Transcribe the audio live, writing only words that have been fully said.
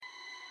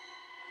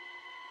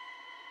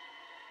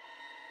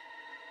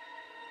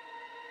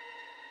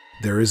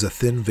There is a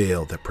thin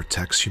veil that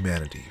protects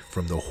humanity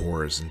from the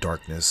horrors and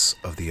darkness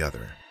of the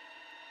other.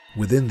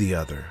 Within the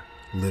other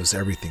lives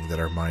everything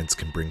that our minds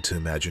can bring to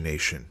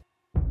imagination.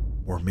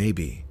 Or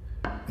maybe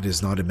it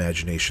is not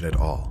imagination at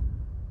all,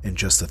 and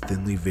just a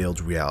thinly veiled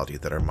reality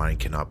that our mind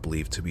cannot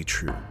believe to be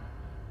true.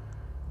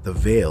 The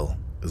veil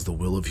is the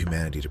will of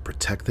humanity to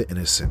protect the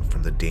innocent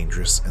from the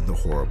dangerous and the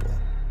horrible.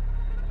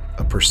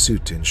 A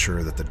pursuit to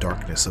ensure that the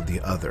darkness of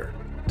the other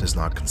does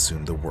not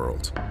consume the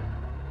world.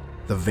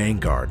 The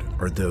vanguard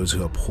are those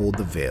who uphold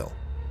the veil,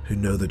 who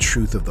know the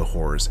truth of the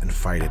horrors and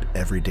fight it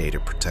every day to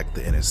protect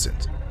the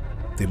innocent.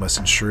 They must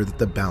ensure that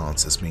the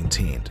balance is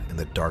maintained and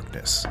the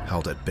darkness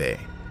held at bay.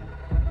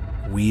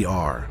 We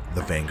are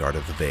the vanguard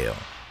of the veil.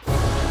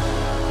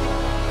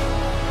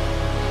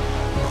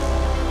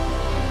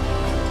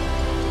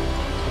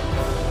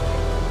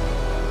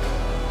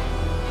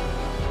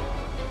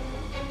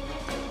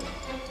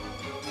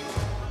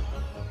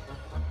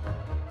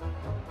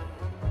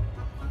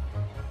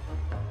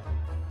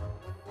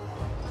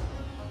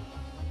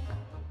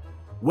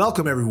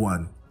 Welcome,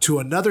 everyone, to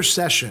another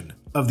session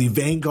of the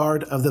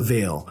Vanguard of the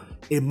Veil,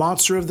 a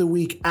Monster of the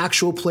Week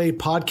actual play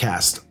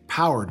podcast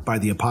powered by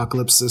the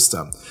Apocalypse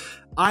System.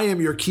 I am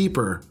your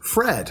keeper,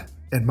 Fred,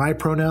 and my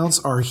pronouns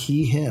are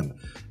he, him.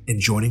 And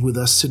joining with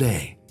us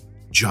today,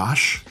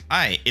 Josh.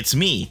 Hi, it's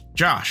me,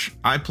 Josh.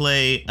 I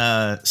play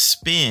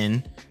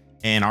Spin,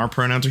 and our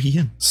pronouns are he,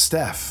 him.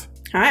 Steph.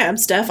 Hi, I'm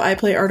Steph. I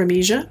play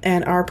Artemisia,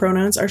 and our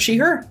pronouns are she,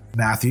 her.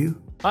 Matthew.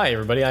 Hi,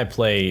 everybody. I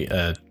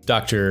play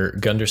Dr.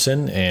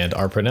 Gunderson, and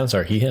our pronouns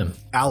are he, him.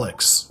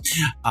 Alex.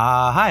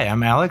 Hi,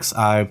 I'm Alex.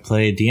 I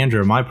play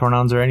Deandra. My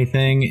pronouns are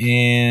anything,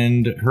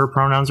 and her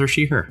pronouns are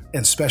she, her.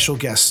 And special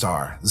guest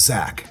star,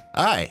 Zach.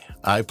 Hi,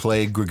 I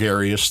play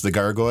Gregarious the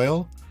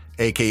Gargoyle,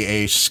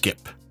 a.k.a.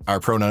 Skip. Our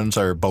pronouns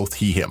are both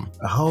he, him.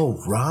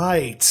 Oh,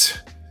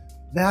 right.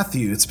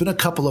 Matthew, it's been a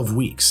couple of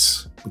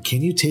weeks, but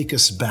can you take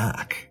us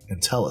back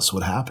and tell us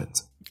what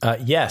happened?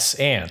 Yes,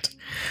 and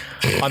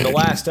on the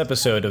last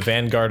episode of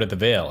Vanguard of the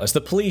Veil, as the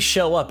police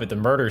show up at the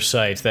murder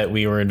site that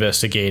we were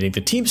investigating,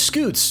 the team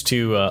scoots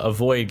to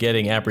avoid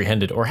getting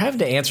apprehended or having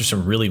to answer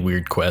some really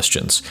weird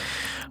questions.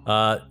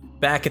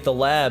 Back at the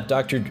lab,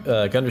 Dr.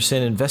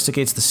 Gunderson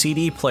investigates the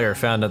CD player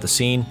found at the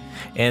scene,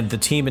 and the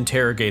team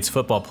interrogates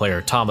football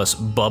player Thomas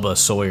Bubba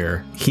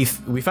Sawyer.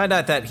 We find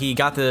out that he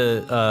got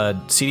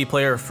the CD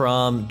player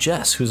from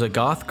Jess, who's a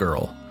goth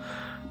girl,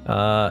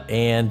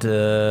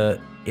 and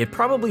it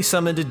probably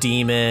summoned a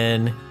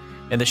demon,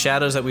 and the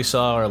shadows that we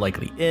saw are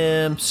likely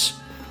imps,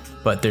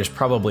 but there's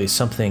probably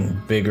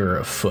something bigger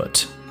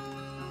afoot.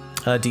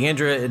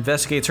 Deandra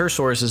investigates her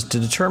sources to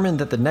determine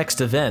that the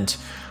next event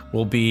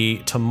will be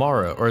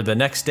tomorrow, or the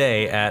next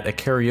day at a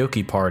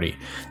karaoke party.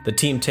 The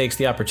team takes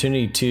the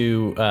opportunity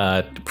to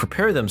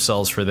prepare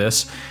themselves for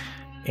this,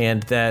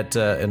 and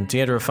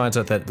Deandra finds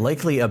out that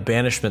likely a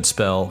banishment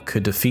spell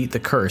could defeat the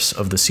curse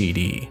of the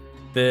CD.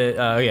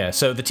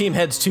 So the team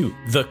heads to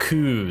The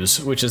Coos,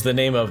 which is the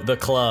name of the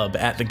club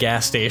at the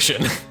gas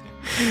station,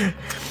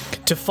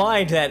 to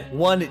find that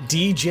one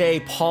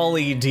DJ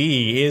Pauly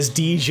D is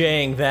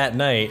DJing that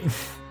night.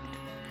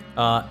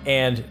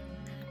 And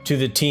to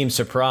the team's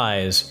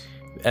surprise,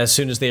 as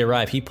soon as they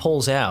arrive, he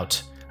pulls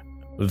out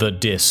the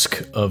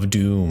Disc of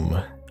Doom,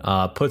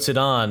 puts it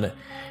on,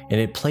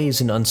 and it plays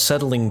an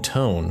unsettling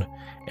tone,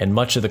 and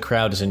much of the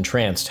crowd is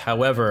entranced.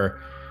 However,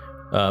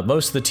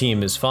 most of the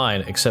team is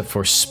fine, except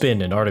for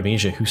Spin and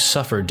Artemisia, who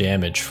suffer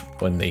damage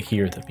when they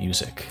hear the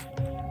music.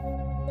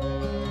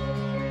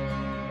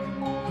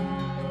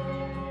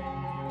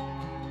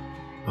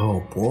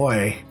 Oh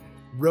boy.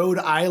 Rhode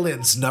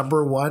Island's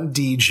number one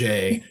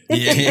DJ,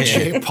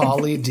 DJ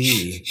Pauly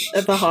D.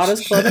 At the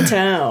hottest club in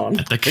town.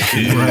 The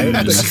Coos. Right?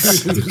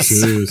 The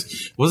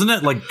Coos. Wasn't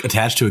it like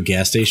attached to a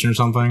gas station or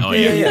something? Oh,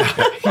 yeah.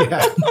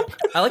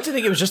 I like to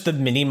think it was just the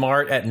mini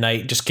mart at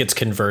night just gets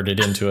converted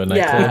into a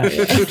nightclub.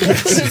 Yeah.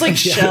 There's like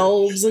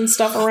shelves and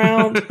stuff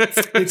around.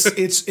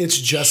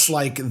 It's just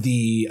like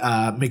the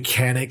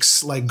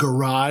mechanics like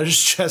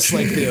garage, just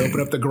like they open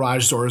up the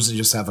garage doors and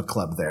just have a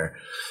club there.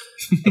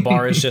 The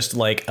bar is just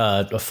like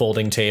a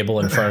folding table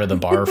in front of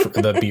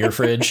the beer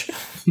fridge.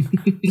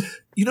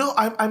 You know,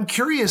 I'm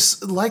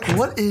curious, like,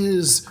 what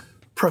is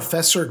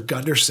Professor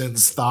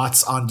Gunderson's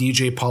thoughts on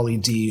DJ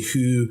Pauly D,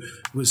 who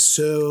was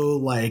so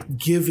like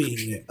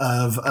giving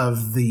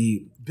of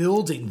the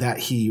building that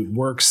he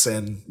works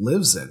and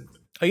lives in?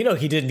 Oh, you know,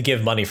 he didn't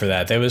give money for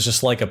that. That was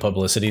just like a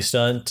publicity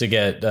stunt to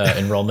get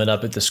enrollment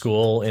up at the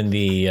school in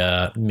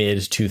the mid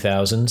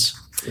 2000s.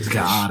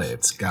 Got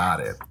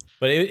it.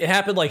 But it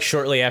happened like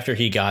shortly after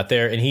he got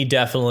there, and he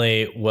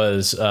definitely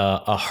was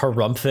a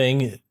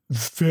harumphing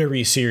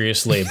very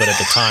seriously. But at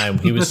the time,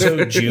 he was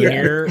so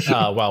junior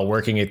while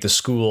working at the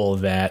school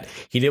that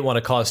he didn't want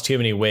to cause too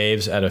many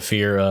waves out of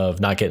fear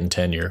of not getting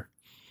tenure.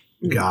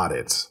 Got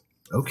it.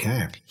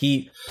 Okay.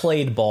 He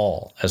played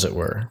ball, as it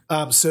were.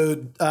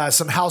 So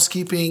some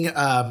housekeeping,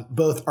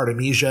 both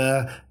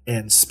Artemisia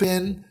and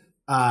Spin.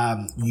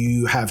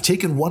 You have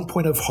taken 1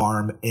 point of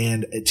harm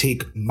and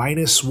take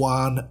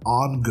 -1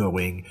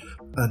 ongoing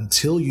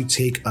until you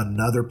take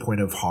another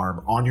point of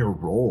harm on your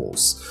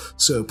rolls.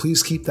 So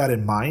please keep that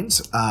in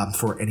mind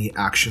for any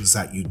actions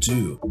that you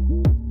do.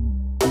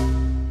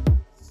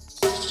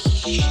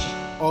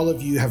 All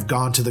of you have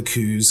gone to the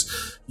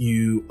coups.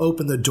 You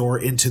open the door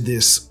into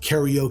this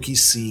karaoke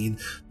scene.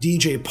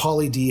 DJ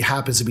Pauly D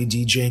happens to be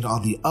DJing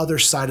on the other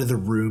side of the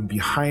room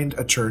behind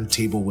a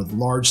turntable with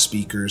large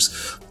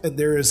speakers, and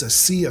there is a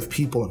sea of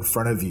people in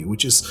front of you,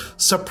 which is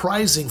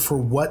surprising for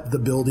what the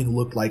building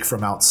looked like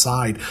from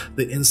outside.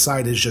 The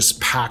inside is just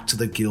packed to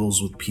the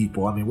gills with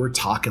people. I mean, we're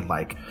talking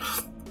like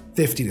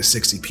 50 to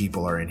 60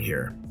 people are in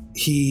here.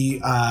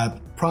 He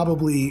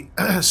probably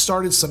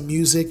started some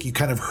music. You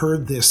kind of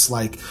heard this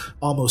like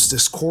almost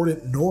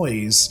discordant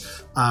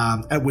noise,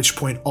 at which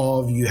point all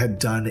of you had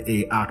done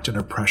a act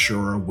under pressure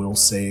or a will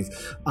save.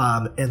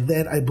 And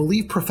then I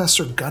believe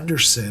Professor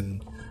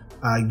Gunderson,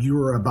 you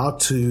were about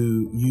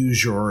to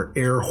use your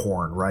air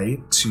horn, right?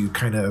 To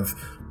kind of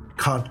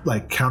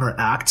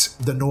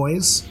counteract the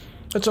noise.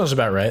 That sounds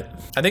about right.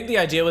 I think the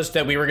idea was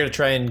that we were going to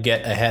try and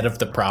get ahead of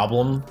the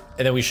problem,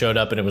 and then we showed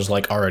up and it was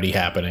like already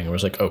happening. It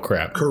was like, oh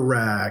crap.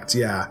 Correct,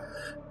 yeah.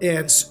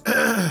 And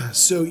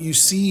so you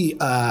see,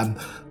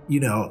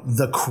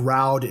 the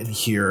crowd in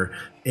here,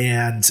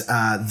 and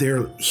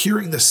they're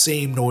hearing the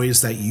same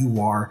noise that you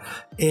are,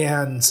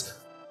 and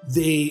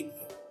they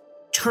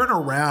turn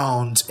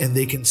around and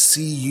they can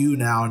see you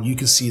now, and you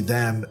can see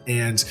them,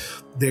 and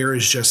there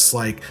is just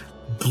like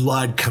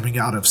blood coming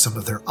out of some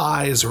of their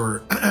eyes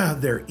or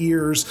their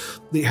ears.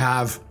 They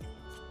have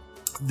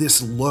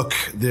this look,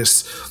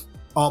 this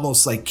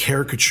almost like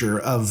caricature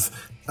of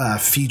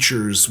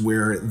features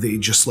where they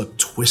just look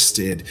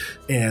twisted,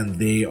 and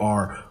they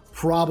are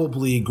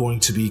probably going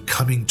to be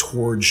coming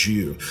towards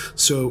you.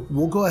 So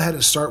we'll go ahead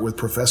and start with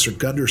Professor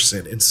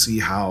Gunderson and see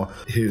how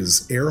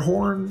his air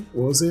horn,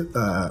 what was it?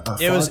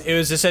 It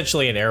was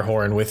essentially an air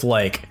horn with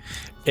like,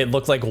 it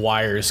looked like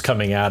wires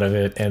coming out of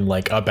it and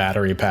like a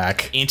battery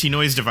pack.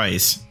 Anti-noise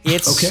device.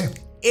 It's okay.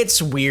 It's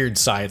weird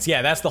science.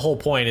 Yeah, that's the whole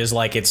point, is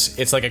like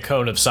it's like a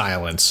cone of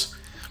silence.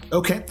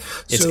 Okay.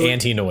 It's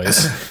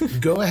anti-noise.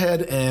 Go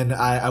ahead, and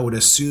I would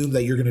assume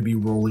that you're going to be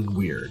rolling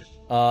weird.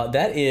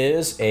 That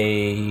is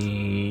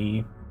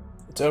it's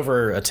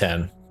over a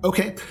 10.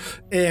 Okay.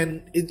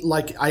 And it,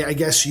 like, I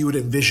guess you would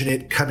envision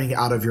it coming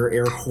out of your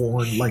air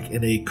horn like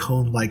in a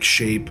cone-like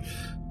shape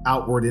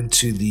outward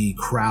into the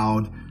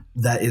crowd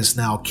that is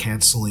now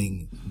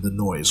canceling the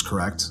noise,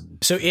 correct?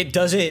 So it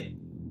doesn't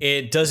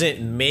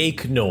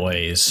make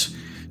noise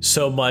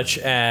so much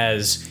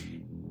as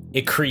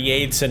it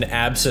creates an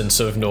absence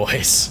of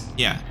noise.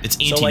 Yeah, it's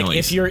anti-noise. So like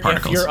if you're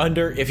particles.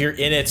 if you're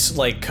in its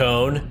like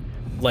cone,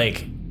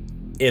 like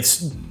it's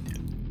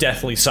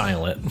deathly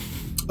silent.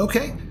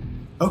 Okay.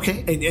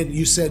 And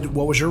you said,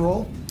 what was your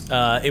roll?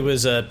 It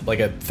was like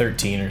a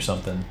 13 or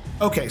something.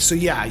 Okay, so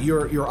yeah,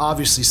 you're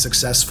obviously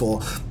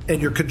successful, and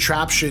your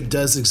contraption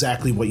does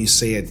exactly what you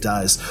say it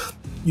does.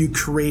 You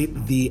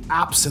create the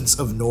absence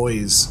of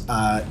noise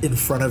in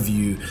front of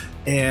you,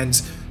 and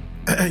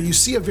you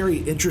see a very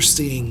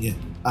interesting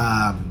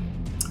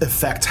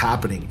effect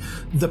happening.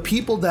 The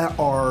people that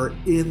are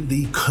in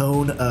the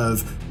cone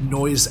of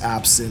noise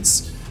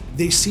absence,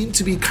 they seem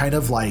to be kind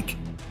of like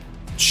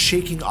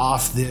shaking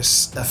off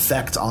this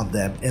effect on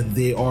them, and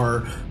they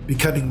are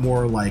becoming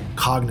more like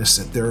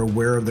cognizant. They're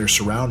aware of their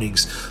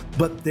surroundings,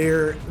 but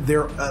they're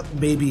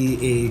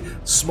maybe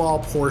a small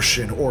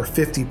portion or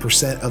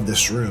 50% of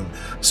this room.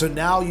 So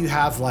now you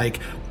have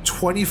like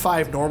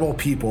 25 normal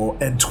people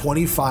and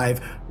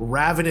 25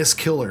 ravenous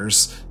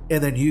killers,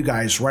 and then you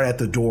guys right at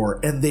the door,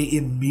 and they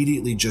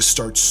immediately just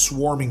start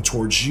swarming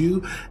towards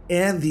you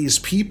and these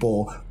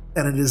people,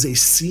 and it is a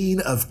scene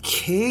of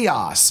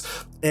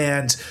chaos.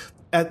 And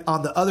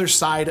on the other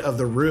side of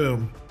the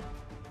room,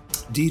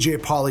 DJ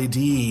Pauly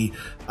D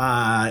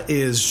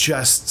is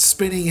just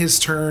spinning his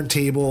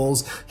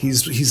turntables.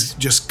 He's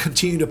just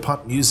continuing to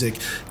pump music,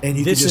 and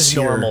you this can just is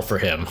normal for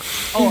him.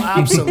 Oh,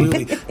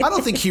 absolutely. I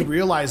don't think he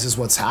realizes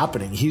what's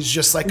happening. He's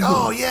just like,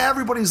 oh yeah,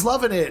 everybody's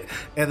loving it,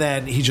 and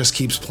then he just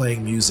keeps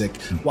playing music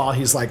while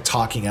he's like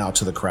talking out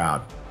to the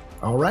crowd.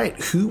 All right,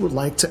 who would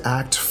like to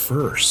act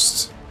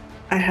first?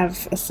 I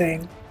have a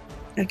thing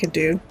I can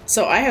do.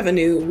 So I have a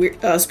new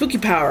spooky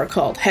power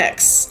called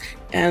Hex,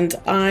 and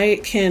I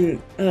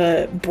can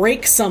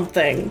break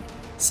something.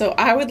 So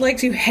I would like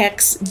to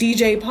hex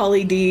DJ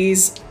Pauly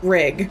D's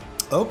rig.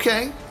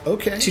 Okay.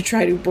 To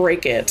try to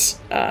break it.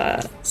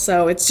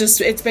 So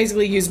it's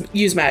basically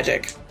use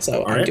magic.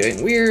 So I'm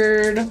doing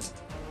weird.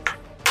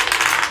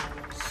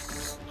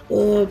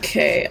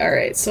 Okay, all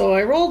right. So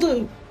I rolled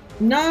a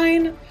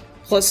 9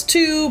 plus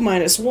 2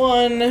 minus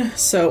 1,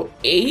 so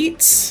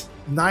 8.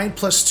 9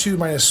 plus 2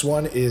 minus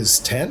 1 is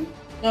 10?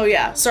 Oh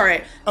yeah,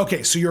 sorry.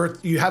 Okay, so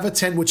you have a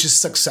 10, which is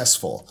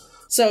successful.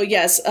 So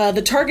yes,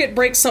 the target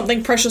breaks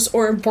something precious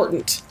or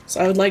important.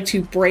 So I would like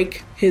to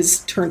break his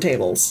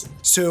turntables.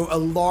 So a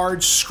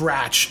large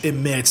scratch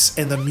emits,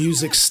 and the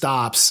music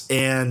stops,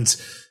 and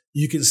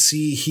you can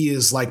see he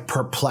is like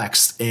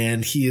perplexed,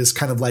 and he is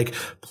kind of like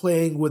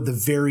playing with the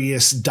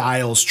various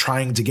dials,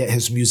 trying to get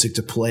his music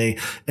to play,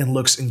 and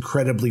looks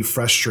incredibly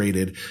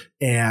frustrated.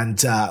 And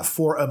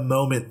for a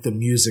moment, the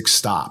music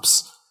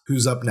stops.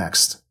 Who's up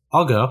next?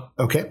 I'll go.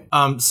 Okay.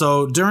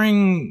 So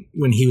during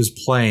when he was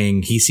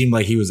playing, he seemed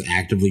like he was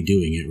actively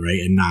doing it, right?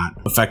 And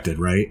not affected,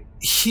 right?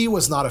 He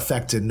was not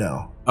affected,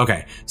 no.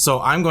 Okay. So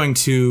I'm going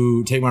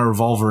to take my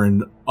revolver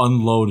and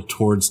unload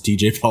towards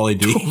DJ Pauly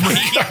D. Oh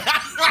my God.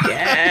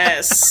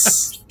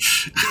 Yes.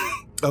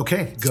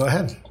 Okay, go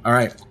ahead. All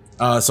right.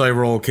 So I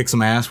roll kick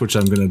some ass, which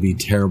I'm going to be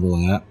terrible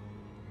at.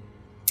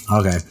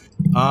 Okay.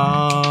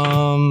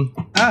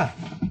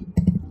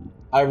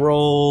 I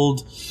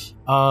rolled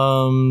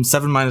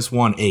 7 minus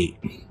 1, 8.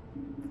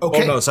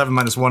 Okay. Oh no, 7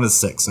 minus 1 is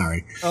 6.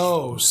 Sorry.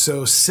 Oh,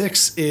 so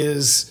 6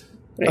 is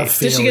a Wait,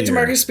 failure. did she get to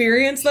mark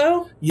experience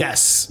though?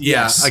 Yes.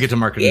 Yeah, yes. I get to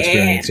market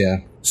experience. Yeah.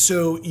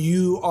 So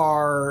you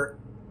are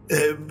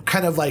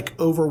kind of like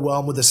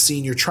overwhelmed with the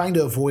scene. You're trying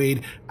to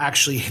avoid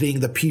actually hitting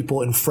the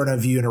people in front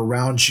of you and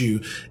around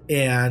you,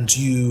 and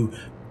you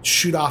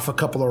shoot off a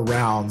couple of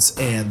rounds,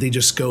 and they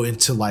just go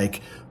into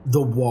like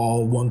the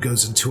wall. One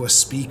goes into a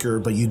speaker,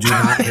 but you do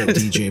not hit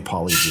DJ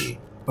Pauly D.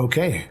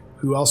 Okay,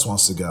 who else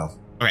wants to go?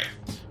 Okay.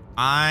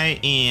 I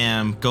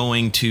am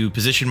going to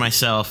position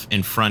myself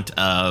in front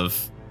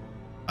of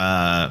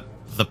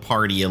the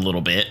party a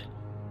little bit,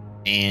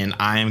 and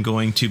I am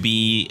going to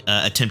be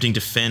attempting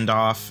to fend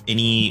off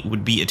any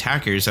would-be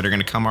attackers that are going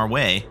to come our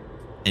way,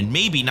 and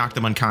maybe knock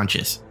them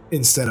unconscious.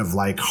 Instead of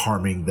like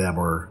harming them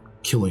or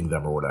killing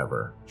them or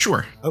whatever.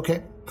 Sure.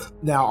 Okay.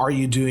 Now, are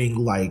you doing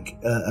like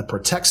a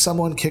protect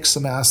someone, kick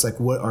some ass? Like,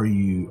 what are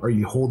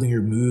you holding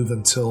your move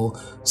until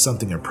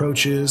something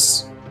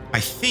approaches? I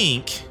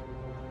think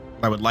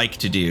what I would like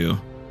to do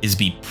is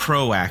be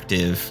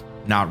proactive,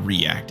 not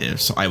reactive.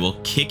 So I will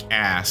kick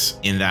ass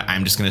in that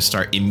I'm just going to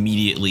start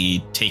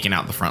immediately taking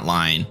out the front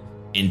line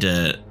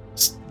into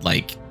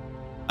like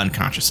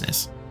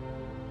unconsciousness.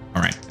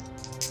 All right.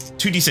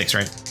 2d6,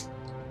 right?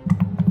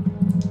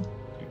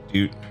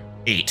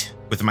 8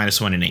 with a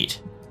 -1 and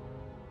 8.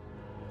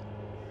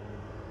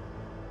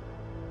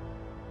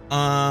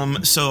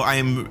 So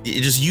I'm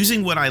just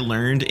using what I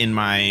learned in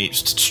my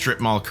strip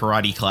mall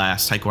karate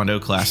class,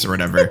 taekwondo class or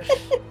whatever,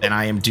 and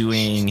I am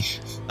doing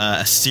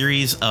a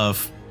series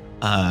of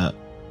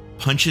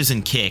punches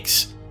and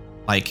kicks,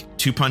 like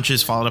 2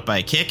 punches followed up by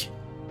a kick.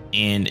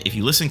 And if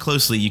you listen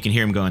closely, you can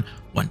hear him going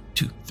 1,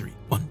 2, 3,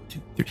 1, 2,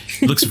 3.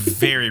 It looks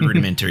very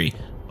rudimentary,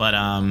 but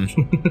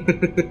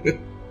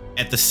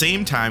at the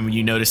same time,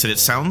 you notice that it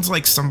sounds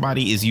like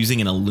somebody is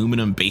using an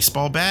aluminum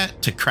baseball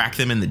bat to crack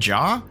them in the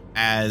jaw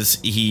as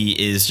he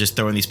is just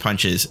throwing these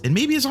punches. And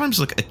maybe his arms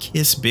look a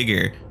kiss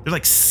bigger. They're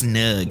like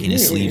snug in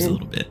his sleeves a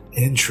little bit.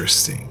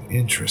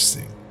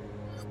 Interesting.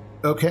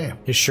 Okay.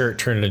 His shirt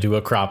turned into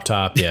a crop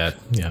top. Yeah.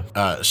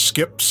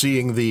 Skip,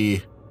 seeing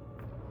the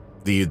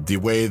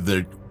way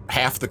that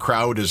half the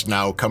crowd has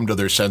now come to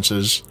their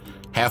senses,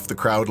 half the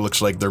crowd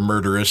looks like they're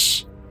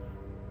murderous,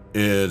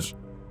 is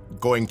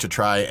going to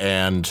try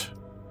and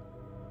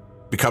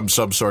become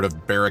some sort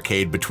of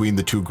barricade between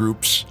the two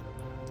groups.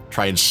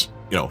 Try and,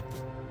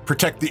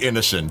 protect the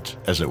innocent,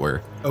 as it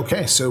were.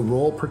 Okay, so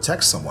roll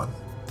protect someone.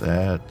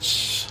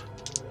 That's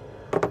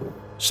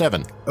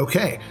 7.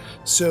 Okay,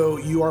 so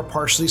you are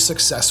partially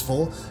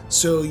successful.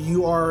 So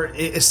you are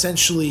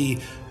essentially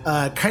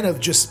kind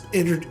of just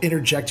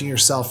interjecting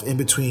yourself in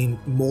between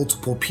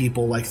multiple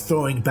people, like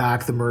throwing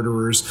back the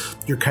murderers.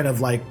 You're kind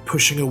of like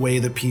pushing away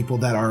the people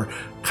that are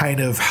kind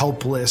of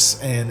helpless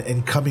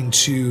and coming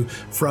to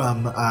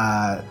from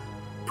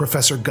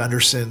Professor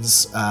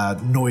Gunderson's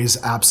noise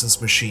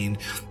absence machine.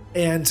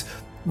 And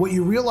what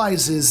you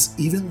realize is,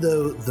 even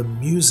though the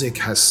music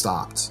has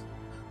stopped,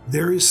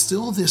 there is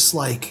still this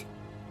like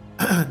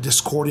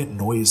discordant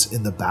noise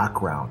in the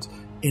background,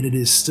 and it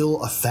is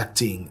still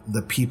affecting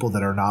the people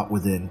that are not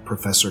within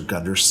Professor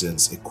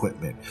Gunderson's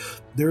equipment.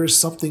 There is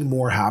something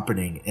more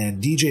happening,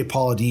 and DJ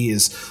Pauly D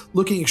is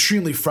looking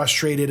extremely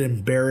frustrated and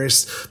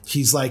embarrassed.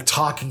 He's like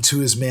talking to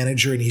his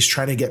manager, and he's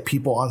trying to get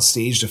people on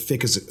stage to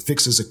fix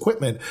his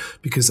equipment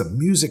because the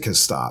music has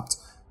stopped.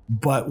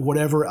 But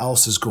whatever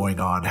else is going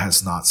on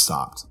has not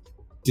stopped.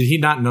 Did he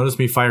not notice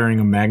me firing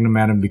a magnum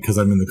at him because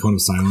I'm in the cone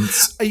of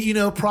silence?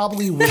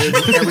 Probably with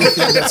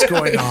everything that's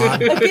going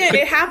on. Again,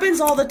 it happens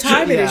all the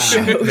time at his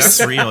shows.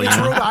 That's real, It's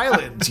Rhode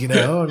Island,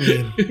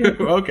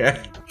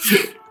 Okay.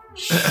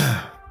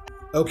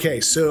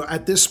 Okay, so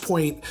at this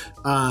point,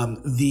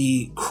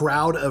 the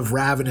crowd of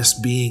ravenous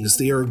beings,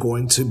 they are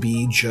going to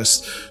be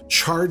just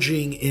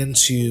charging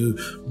into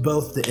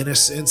both the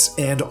innocents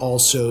and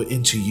also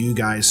into you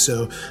guys.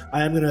 So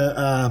I'm going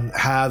to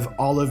have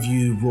all of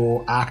you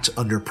roll act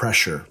under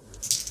pressure.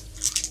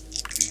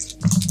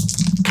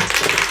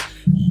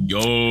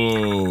 Yo.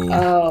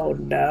 Oh,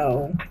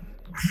 no.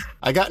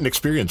 I got an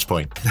experience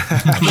point.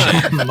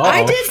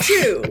 I did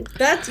too.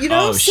 That's,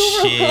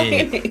 silver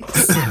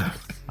linings.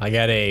 I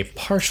got a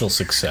partial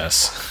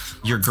success.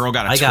 Your girl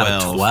got a 12. I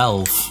got a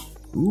 12.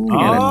 Ooh.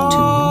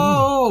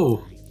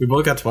 Oh, we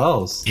both got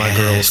 12s. My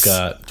girls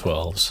got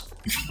 12s.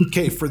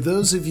 Okay, for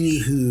those of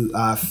you who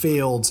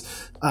failed,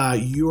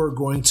 you are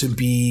going to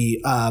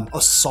be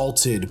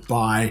assaulted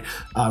by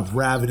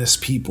ravenous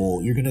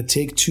people. You're going to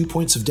take 2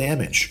 points of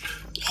damage.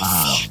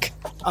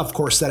 Of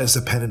course, that is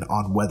dependent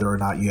on whether or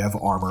not you have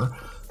armor.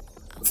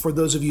 For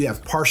those of you who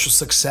have partial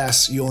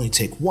success, you only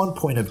take 1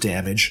 point of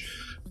damage.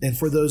 And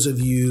for those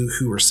of you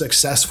who are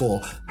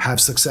successful,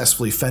 have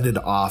successfully fended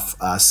off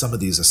some of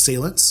these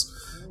assailants.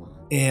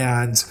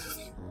 And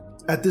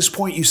at this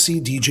point, you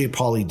see DJ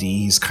Pauly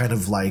D. He's kind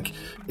of like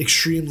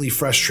extremely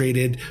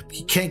frustrated.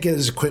 He can't get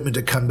his equipment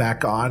to come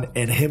back on,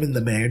 and him and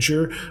the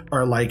manager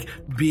are like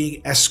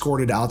being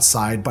escorted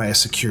outside by a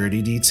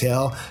security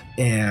detail,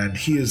 and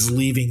he is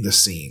leaving the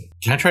scene.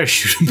 Can I try to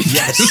shoot him?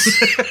 Yes.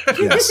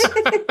 Yes.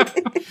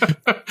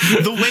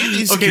 The way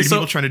these security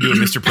people trying to do a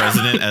Mr.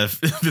 President of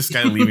this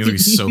guy leaving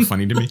is so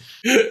funny to me.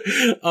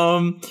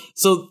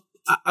 So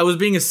I was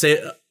being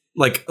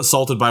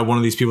assaulted by one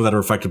of these people that are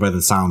affected by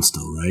the sound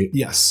still, right?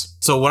 Yes.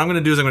 So what I'm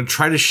going to do is I'm going to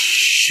try to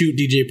shoot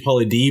DJ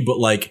Pauly D, but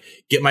like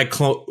get my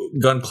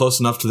gun close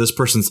enough to this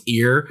person's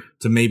ear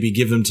to maybe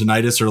give them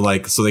tinnitus or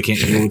like so they can't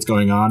hear what's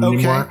going on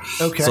anymore.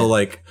 Okay. So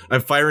like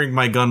I'm firing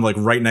my gun like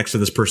right next to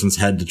this person's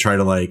head to try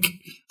to like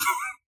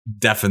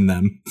deafen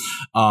them.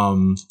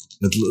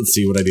 Let's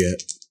see what I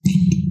get.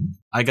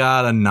 I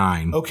got a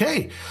 9.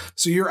 Okay.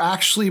 So you're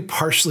actually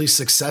partially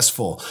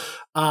successful.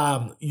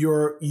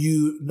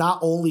 You not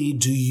only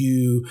do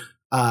you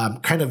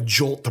kind of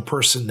jolt the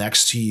person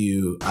next to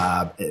you,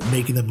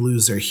 making them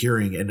lose their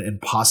hearing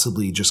and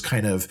possibly just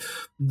kind of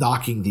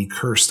knocking the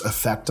cursed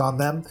effect on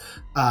them.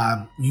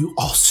 You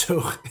also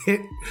hit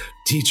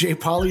DJ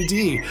Pauly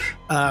D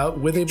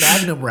with a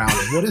magnum round.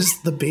 What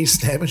is the base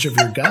damage of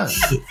your gun?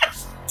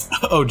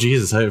 Oh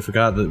Jesus, I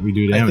forgot that we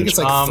do damage. I think it's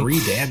like 3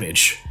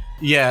 damage.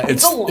 Yeah,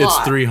 it's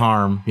 3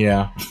 harm.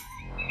 Yeah.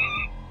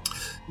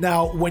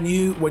 Now, when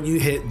you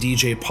hit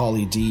DJ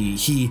Pauly D,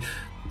 he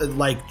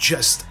like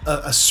just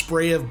a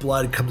spray of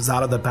blood comes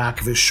out of the back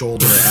of his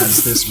shoulder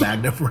as this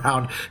magnum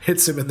round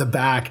hits him in the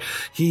back.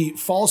 He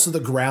falls to the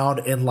ground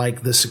and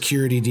like the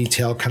security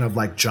detail kind of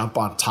like jump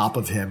on top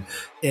of him,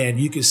 and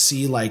you can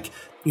see like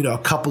a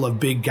couple of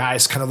big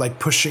guys kind of like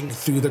pushing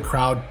through the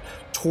crowd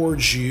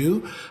towards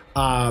you.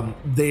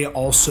 They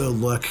also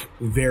look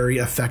very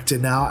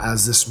affected now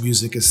as this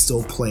music is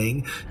still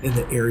playing in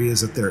the areas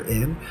that they're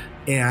in.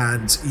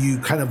 And you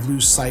kind of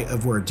lose sight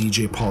of where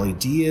DJ Pauly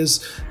D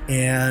is.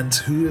 And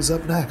who is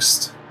up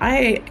next?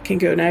 I can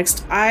go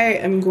next. I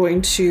am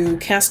going to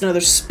cast another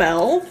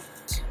spell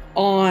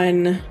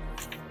on...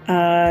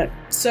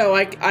 so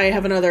I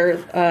have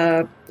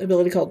another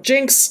ability called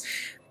Jinx.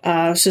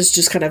 This is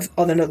just kind of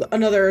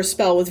another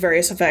spell with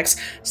various effects.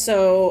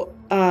 So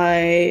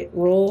I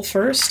roll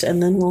first,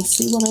 and then we'll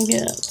see what I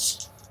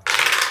get.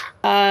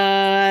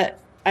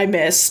 I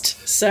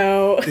missed.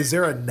 So is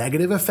there a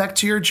negative effect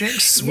to your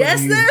Jinx?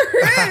 Yes, there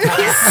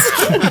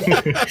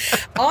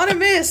is. On a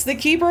miss, the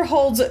keeper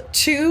holds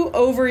 2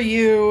 over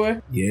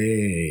you.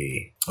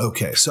 Yay.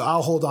 Okay, so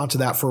I'll hold on to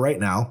that for right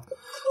now.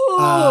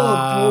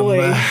 Oh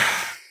boy.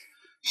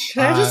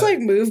 Can I just like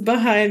move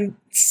behind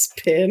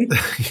Spin?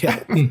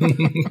 Yeah.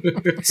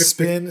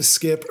 Spin,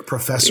 Skip,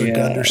 Professor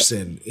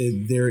Gunderson.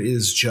 There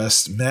is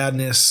just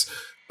madness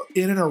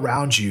in and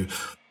around you.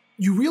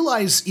 You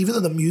realize even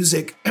though the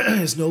music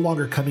is no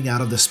longer coming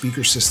out of the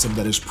speaker system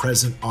that is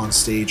present on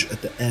stage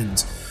at the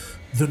end,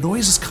 the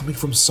noise is coming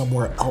from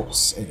somewhere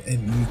else,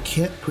 and you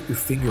can't put your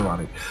finger on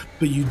it.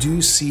 But you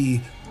do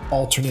see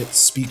alternate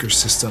speaker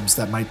systems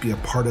that might be a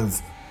part of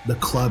the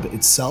club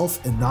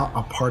itself and not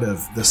a part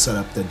of the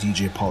setup that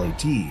DJ Pauly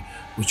D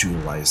was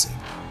utilizing.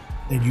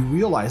 And you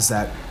realize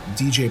that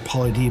DJ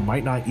Pauly D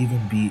might not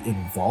even be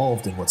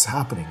involved in what's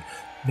happening.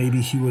 Maybe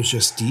he was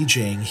just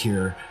DJing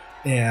here,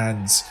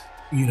 and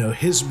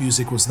his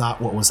music was not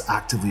what was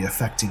actively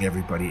affecting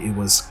everybody. It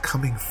was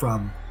coming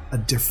from a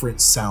different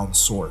sound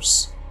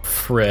source.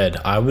 Fred,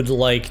 I would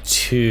like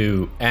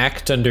to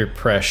act under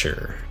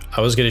pressure. I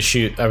was going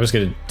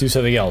to do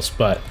something else,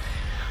 but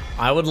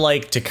I would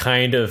like to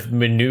kind of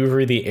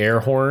maneuver the air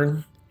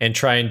horn and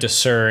try and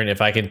discern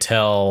if I can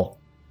tell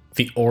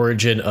the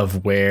origin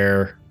of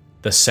where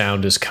the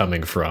sound is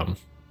coming from.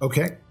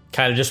 Okay.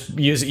 Kind of just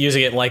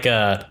using it like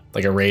a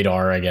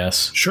radar, I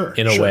guess. Sure.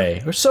 In a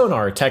way. Or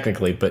sonar,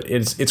 technically, but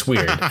it's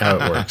weird how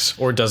it works.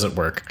 Or doesn't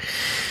work.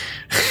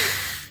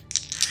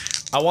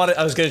 I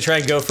was going to try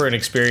and go for an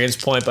experience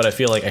point, but I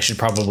feel like I should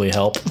probably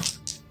help.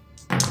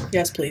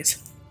 Yes,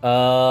 please.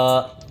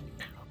 Well,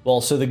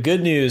 so the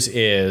good news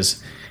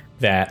is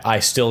that I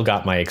still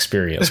got my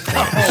experience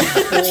point.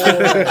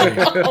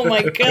 Oh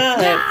my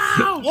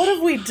god. What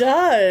have we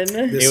done?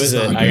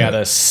 I got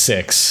a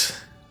 6.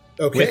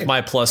 Okay. With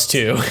my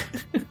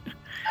 +2.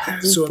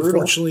 So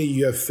unfortunately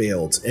you have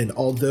failed, and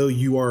although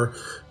you are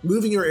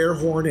moving your air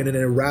horn in an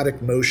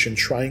erratic motion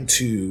trying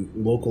to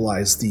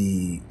localize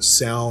the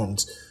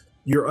sound,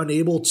 you're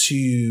unable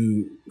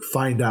to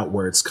find out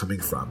where it's coming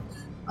from.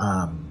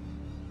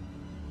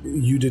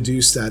 You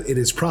deduce that it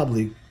is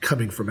probably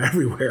coming from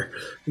everywhere.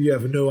 You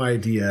have no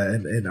idea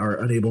and are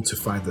unable to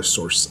find the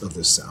source of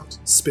this sound.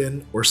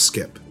 Spin or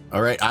Skip?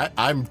 All right,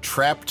 I'm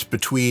trapped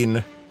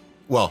between...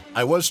 Well,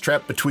 I was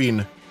trapped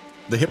between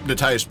the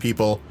hypnotized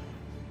people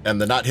and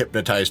the not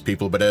hypnotized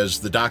people, but as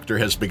the doctor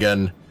has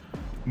begun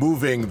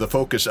moving the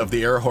focus of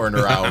the air horn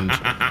around,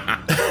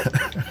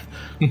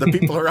 the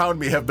people around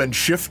me have been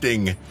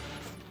shifting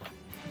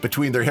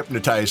between their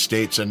hypnotized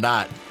states and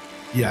not.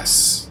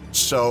 Yes.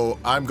 So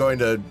I'm going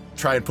to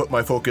try and put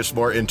my focus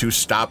more into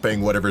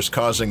stopping whatever's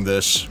causing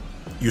this.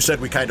 You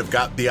said we kind of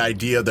got the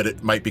idea that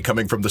it might be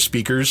coming from the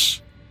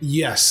speakers?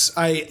 Yes.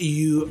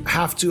 You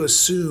have to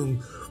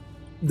assume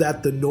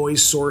that the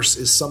noise source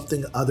is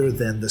something other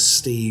than the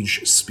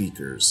stage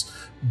speakers.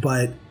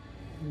 But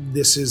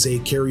this is a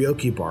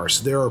karaoke bar,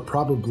 so there are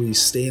probably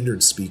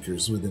standard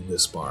speakers within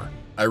this bar.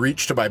 I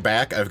reach to my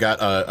back. I've got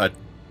a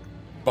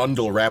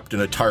bundle wrapped in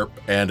a tarp,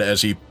 and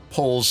as he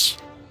pulls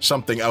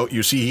something out,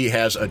 you see he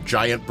has a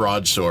giant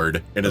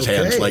broadsword in his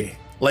hands,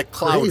 like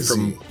Cloud Crazy.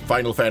 from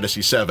Final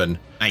Fantasy VII.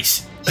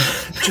 Nice.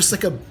 Just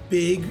like a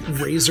big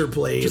razor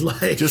blade.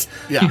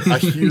 A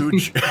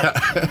huge...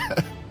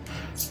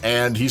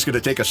 And he's going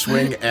to take a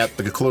swing at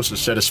the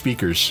closest set of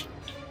speakers.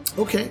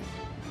 Okay.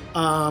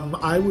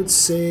 I would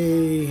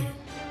say...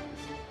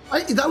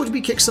 that would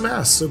be kick some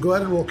ass, so go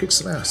ahead and roll kick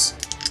some ass.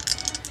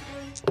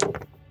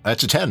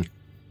 That's a 10.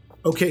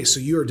 Okay, so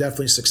you are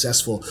definitely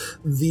successful.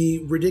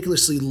 The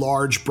ridiculously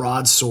large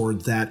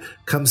broadsword that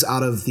comes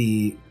out of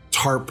the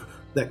tarp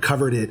that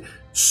covered it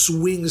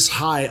swings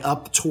high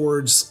up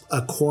towards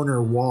a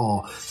corner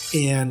wall,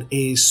 and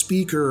a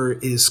speaker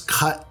is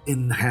cut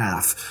in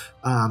half.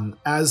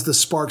 As the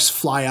sparks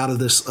fly out of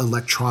this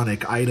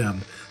electronic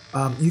item,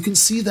 you can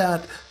see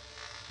that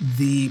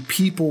the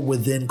people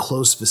within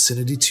close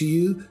vicinity to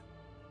you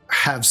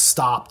have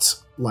stopped,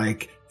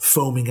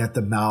 foaming at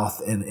the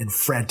mouth and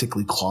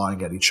frantically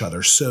clawing at each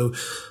other. So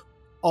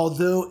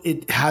although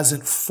it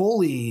hasn't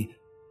fully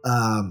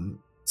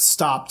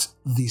stopped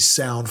the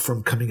sound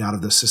from coming out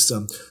of the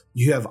system,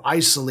 you have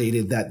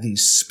isolated that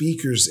these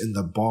speakers in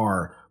the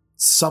bar,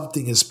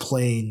 something is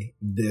playing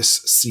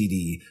this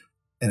CD,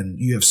 and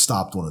you have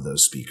stopped one of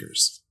those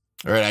speakers.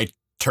 All right, I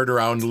turn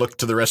around, look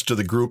to the rest of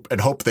the group,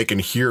 and hope they can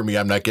hear me.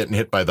 I'm not getting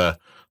hit by the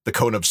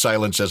cone of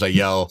silence as I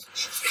yell,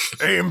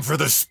 "Aim for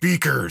the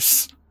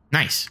speakers!"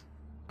 Nice.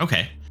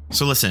 Okay.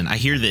 So listen, I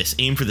hear this,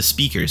 aim for the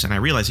speakers, and I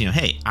realize,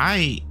 hey,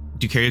 I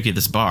do karaoke at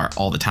this bar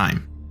all the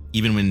time,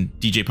 even when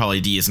DJ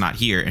Pauly D is not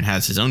here and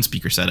has his own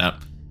speaker set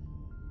up.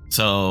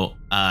 So,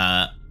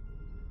 a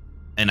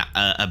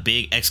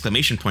big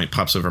exclamation point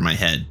pops over my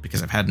head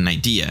because I've had an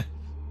idea,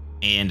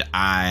 and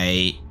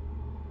I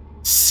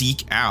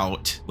seek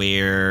out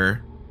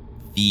where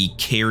the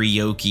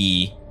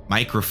karaoke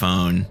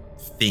microphone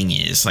thing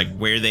is,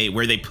 where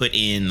they put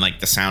in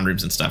the sound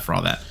rooms and stuff for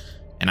all that.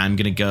 And I'm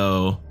going to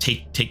go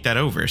take that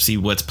over, see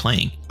what's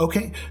playing.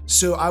 Okay.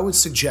 So I would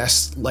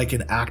suggest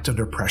an act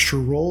under pressure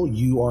roll.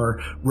 You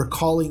are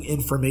recalling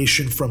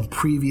information from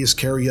previous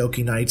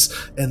karaoke nights,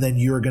 and then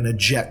you're going to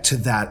jet to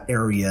that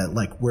area,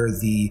 where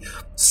the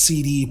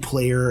CD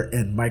player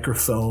and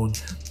microphone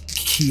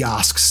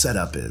kiosk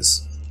setup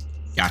is.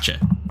 Gotcha.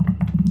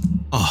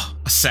 Oh,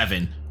 a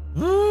 7.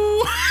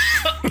 Woo!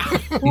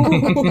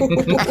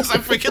 I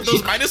forget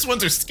those minus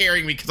ones are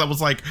scaring me because I was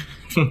like,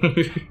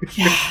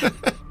 yeah.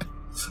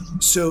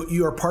 So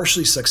you are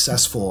partially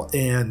successful,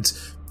 and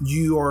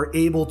you are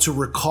able to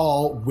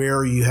recall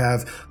where you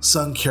have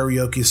sung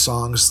karaoke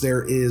songs.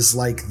 There is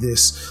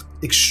this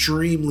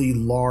extremely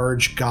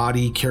large,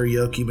 gaudy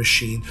karaoke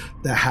machine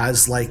that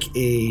has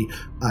a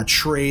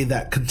tray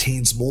that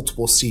contains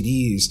multiple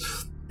CDs,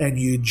 and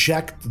you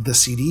eject the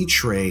CD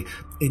tray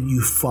and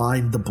you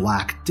find the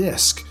black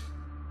disc.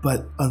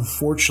 But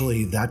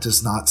unfortunately, that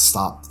does not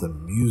stop the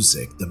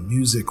music. The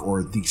music,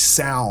 or the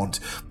sound,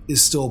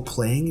 is still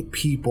playing.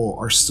 People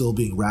are still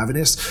being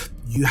ravenous.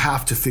 You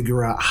have to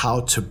figure out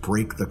how to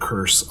break the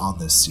curse on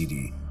this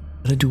CD.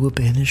 Gotta do a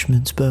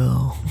banishment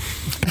spell.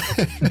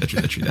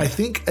 I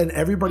think, and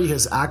everybody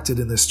has acted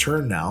in this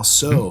turn now,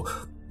 so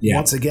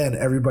once again,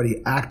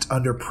 everybody act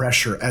under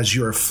pressure as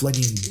you are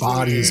flinging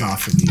bodies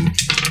off of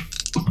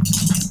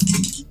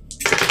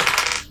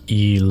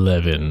you.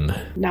 11.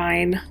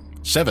 9.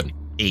 7.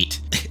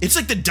 8.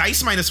 It's the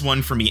dice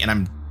 -1 for me,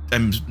 and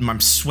I'm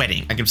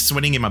sweating. I'm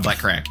sweating in my butt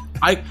crack.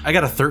 I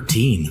got a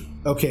 13.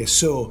 Okay,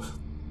 so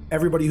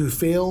everybody who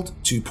failed,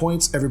 2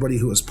 points. Everybody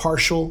who was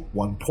partial,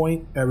 1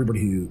 point.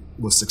 Everybody who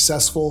was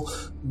successful,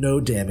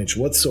 no damage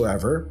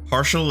whatsoever.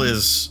 Partial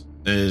is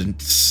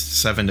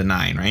 7 to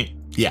 9, right?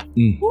 Yeah.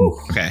 Mm-hmm.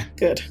 Okay.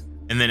 Good.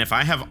 And then if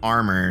I have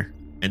armor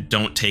and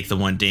don't take the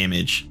 1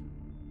 damage,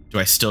 do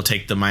I still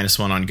take the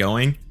 -1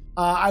 ongoing?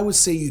 I would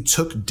say you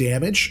took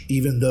damage,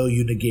 even though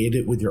you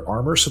negated it with your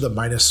armor, so the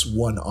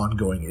 -1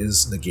 ongoing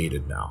is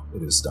negated now.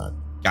 It is done.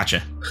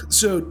 Gotcha.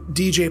 So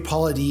DJ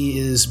Pauly D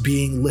is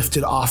being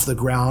lifted off the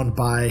ground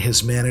by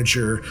his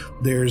manager.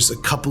 There's a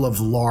couple of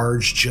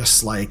large,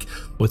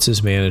 What's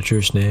his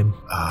manager's name?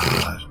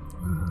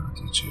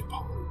 DJ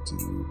Pauly D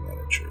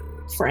manager.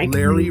 Frank.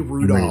 Larry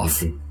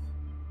Rudolph.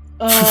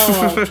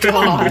 Oh,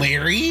 God.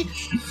 Larry?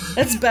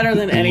 That's better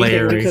than anything we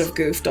Larry. could have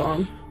goofed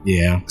on.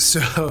 Yeah.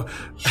 So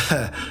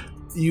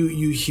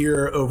you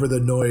hear over the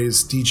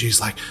noise, DJ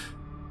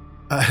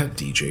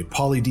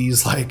Pauly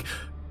D's like,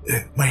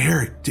 my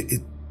hair,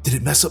 did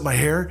it mess up my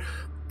hair?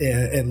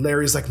 And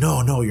Larry's like,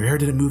 no, your hair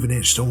didn't move an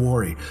inch, don't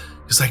worry.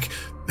 He's like,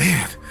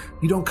 man,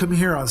 you don't come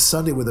here on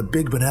Sunday with a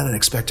big banana and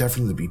expect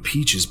everything to be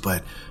peaches,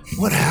 but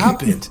what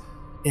happened?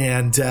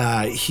 And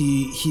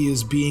he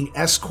is being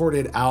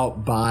escorted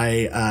out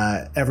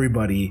by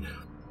everybody,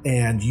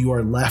 and you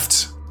are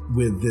left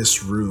with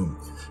this room.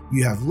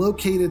 You have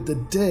located the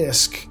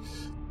disc.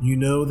 You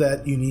know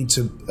that you need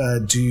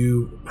to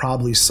do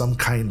probably some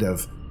kind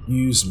of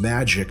use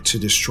magic to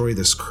destroy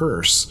this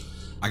curse.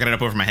 I got it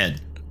up over my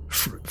head.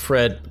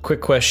 Fred,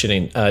 quick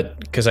questioning,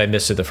 because I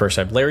missed it the first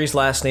time. Larry's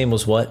last name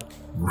was what?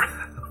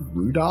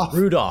 Rudolph?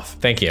 Rudolph.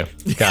 Thank you.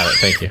 Got it.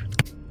 Thank you.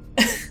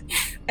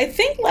 I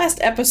think last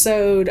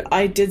episode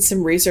I did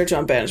some research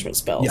on banishment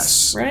spells.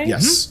 Yes. Right?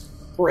 Yes.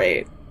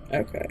 Great.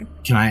 Okay.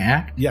 Can I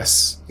act?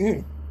 Yes.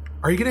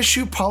 Are you going to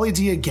shoot Pauly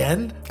D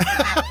again?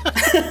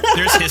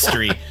 There's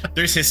history.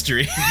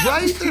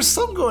 Right? There's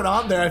something going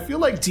on there. I feel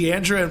like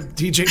Deandra and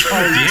DJ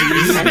Pauly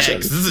D.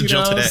 This is a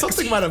jilted X.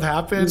 Something might have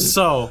happened.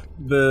 So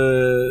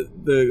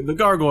the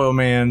gargoyle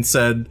man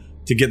said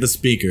to get the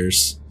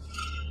speakers.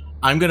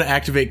 I'm going to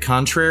activate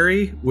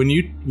Contrary. When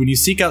you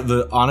seek out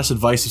the honest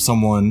advice of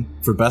someone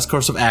for best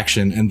course of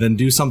action and then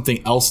do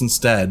something else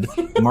instead,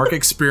 mark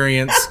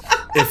experience.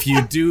 If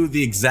you do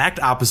the exact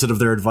opposite of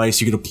their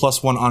advice, you get a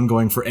 +1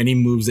 ongoing for any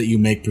moves that you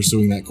make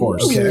pursuing that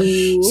course.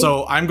 Okay.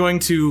 So I'm going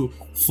to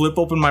flip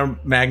open my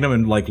Magnum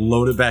and like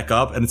load it back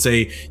up and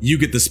say, you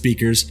get the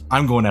speakers.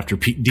 I'm going after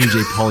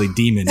DJ Pauly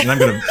Demon. And I'm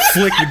going to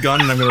flick the gun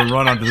and I'm going to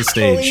run onto the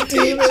stage. Is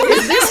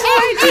this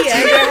why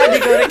Deandra had to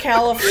go to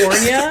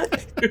California?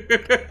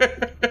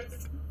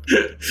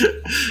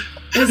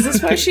 Is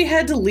this why she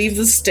had to leave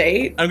the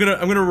state? I'm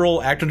gonna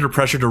roll act under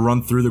pressure to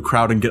run through the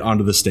crowd and get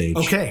onto the stage.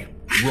 Okay.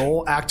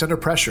 Roll act under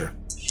pressure.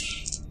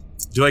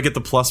 Do I get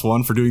the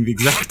 +1 for doing the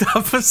exact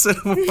opposite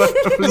of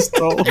what I was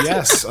told?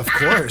 Yes, of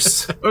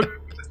course.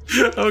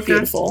 Okay.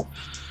 Beautiful.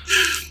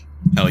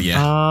 Hell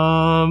yeah.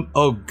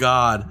 Oh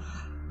god.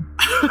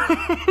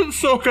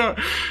 So good.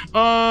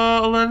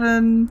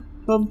 11.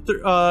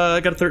 I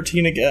got a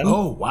 13 again.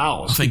 Oh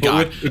wow. Thank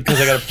God.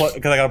 Because I got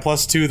a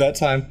 +2 that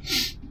time.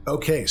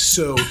 Okay,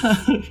 so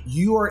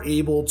you are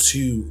able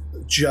to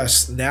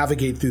just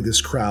navigate through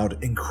this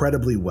crowd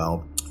incredibly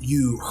well.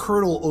 You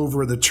hurtle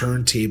over the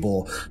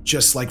turntable,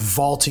 just like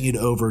vaulting it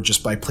over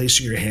just by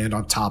placing your hand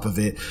on top of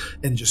it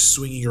and just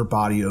swinging your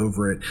body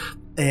over it.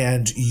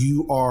 And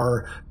you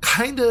are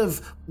kind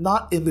of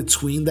not in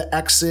between the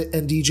exit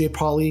and DJ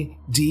Pauly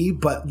D,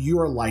 but you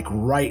are like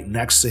right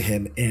next to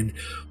him. And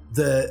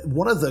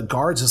one of the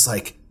guards is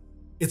like,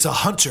 it's a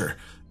hunter.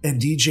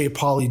 And DJ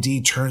Pauly D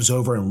turns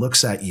over and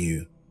looks at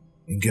you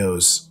and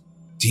goes,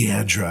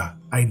 Deandra,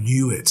 I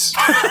knew it.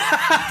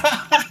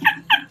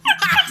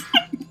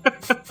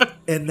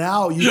 And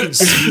now you can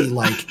see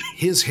like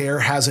his hair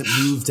hasn't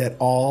moved at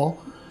all,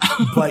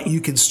 but you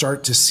can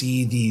start to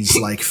see these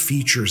like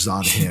features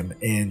on him,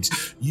 and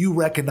you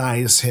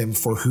recognize him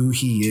for who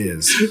he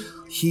is.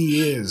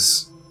 He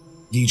is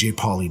DJ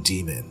Pauly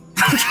Demon.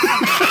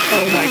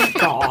 Oh my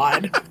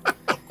god.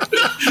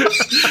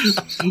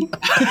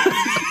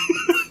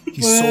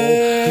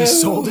 He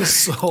sold his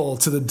soul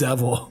to the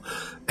devil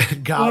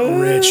and got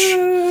rich.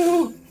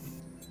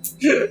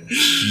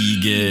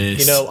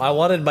 You know, I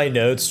wanted my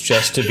notes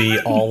just to be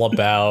all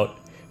about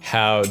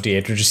how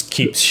Deandra just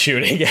keeps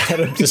shooting at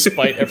him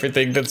despite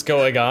everything that's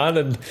going on,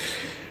 and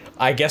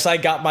I guess I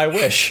got my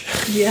wish.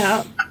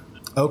 Yeah.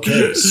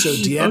 Okay, so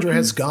Deandra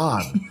has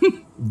gone.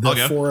 The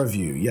four of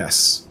you,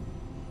 yes.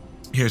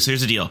 Here's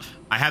the deal.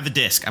 I have the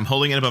disc. I'm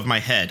holding it above my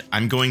head.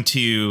 I'm going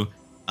to,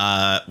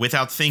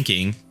 without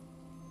thinking,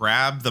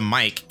 grab the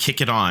mic, kick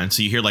it on,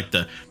 so you hear like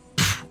the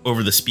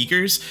over the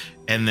speakers,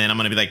 and then I'm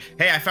going to be like,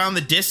 hey, I found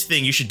the disc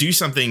thing. You should do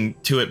something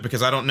to it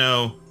because I don't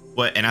know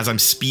what. And as I'm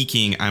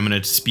speaking, I'm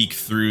going to speak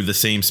through the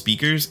same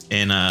speakers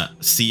and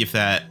see if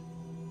that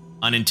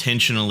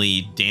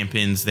unintentionally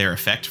dampens their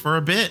effect for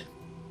a bit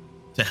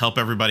to help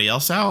everybody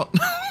else out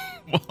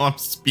while I'm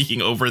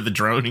speaking over the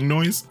droning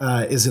noise.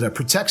 Is it a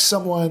protect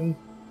someone,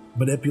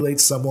 manipulate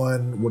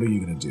someone? What are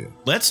you going to do?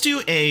 Let's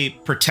do a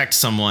protect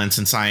someone,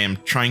 since I am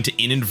trying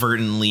to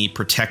inadvertently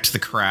protect the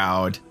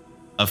crowd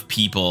of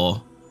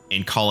people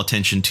and call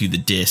attention to the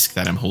disc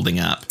that I'm holding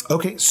up.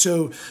 Okay,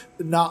 so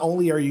not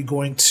only are you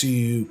going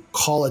to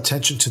call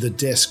attention to the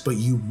disc, but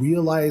you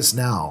realize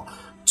now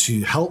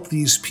to help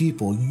these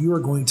people, you are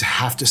going to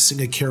have to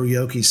sing a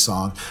karaoke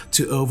song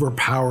to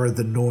overpower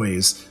the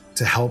noise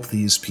to help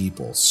these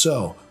people.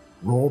 So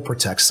roll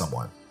protect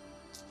someone.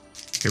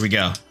 Here we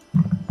go.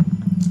 Oh,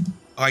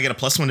 I get a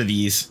 +1 to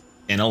these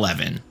and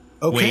 11.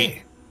 Okay.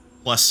 Wait,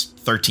 plus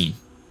 13.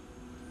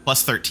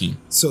 Plus 13.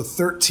 So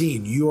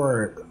 13, you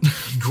are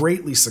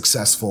greatly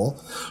successful.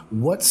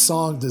 What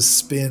song does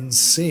Spin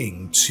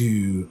sing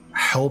to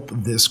help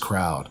this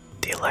crowd?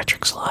 The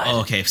electric slide.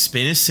 Oh, okay,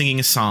 Spin is singing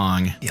a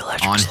song. The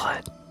electric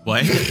slide.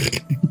 What?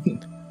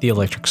 The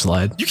electric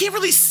slide. You can't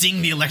really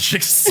sing the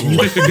electric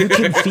slide. You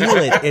can feel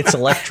it. It's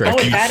electric. Oh,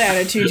 with that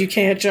attitude, you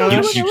can't,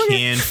 Josh. You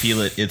can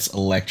feel it. It's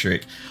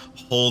electric.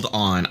 Hold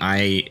on.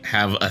 I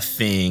have a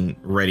thing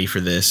ready for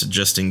this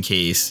just in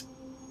case.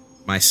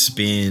 My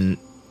spin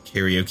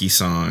karaoke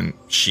song.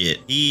 Shit.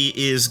 He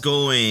is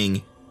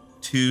going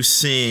to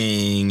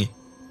sing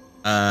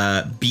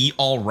Be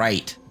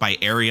Alright by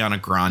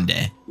Ariana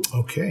Grande.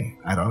 Okay,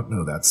 I don't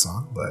know that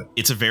song, but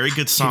it's a very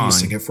good song. Can you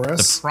sing it for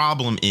us? The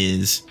problem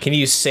is, can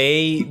you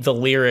say the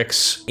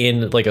lyrics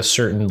in like a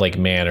certain like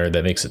manner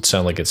that makes it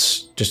sound like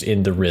it's just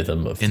in the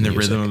rhythm of in the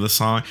music? rhythm of the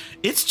song?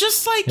 It's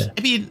just like,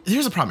 I mean,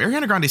 here's the problem.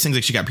 Ariana Grande sings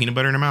like she got peanut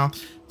butter in her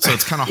mouth, so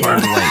it's kind of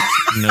hard to like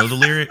know the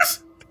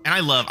lyrics. And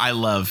I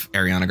love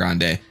Ariana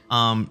Grande.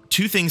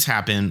 Two things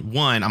happen.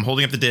 One, I'm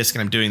holding up the disc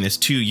and I'm doing this.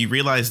 Two, you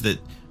realize that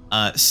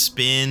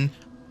Spin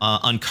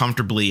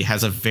uncomfortably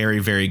has a very,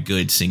 very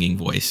good singing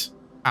voice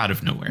out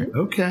of nowhere.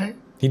 Okay.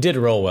 He did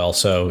roll well,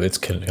 so it's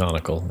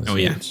canonical. Oh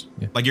yeah.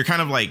 Like you're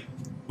kind of like,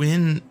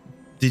 when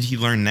did he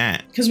learn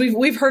that? Because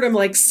we've heard him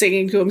like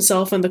singing to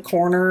himself in the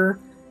corner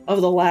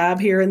of the lab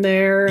here and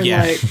there. And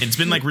yeah, like, it's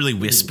been like really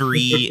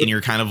whispery, and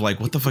you're kind of like,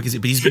 what the fuck is it?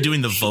 But he's been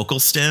doing the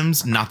vocal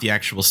stems, not the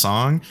actual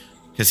song,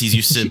 because he's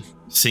used to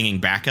singing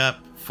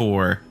backup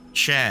for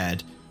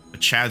Chad.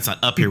 But Chad's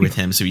not up here with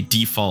him, so he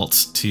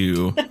defaults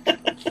to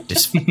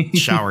this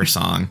shower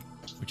song,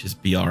 which is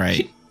Be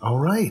Alright. All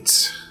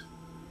right.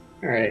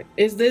 all right,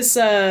 is this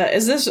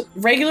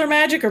regular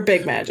magic or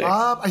big magic?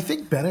 I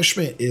think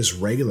banishment is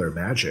regular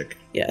magic.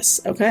 Yes.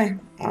 Okay,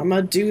 I'm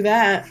gonna do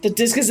that. The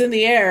disc is in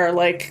the air.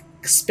 Like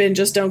Spin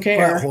just don't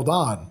care. But hold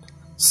on.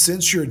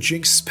 Since your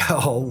jinx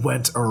spell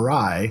went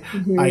awry,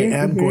 I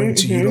am going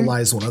to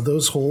utilize one of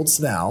those holds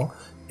now.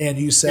 And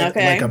you said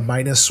like a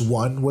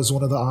 -1 was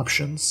one of the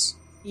options?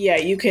 Yeah,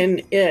 you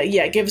can.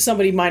 Give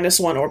somebody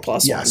 -1 or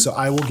 +1. Yeah, so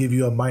I will give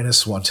you a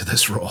 -1 to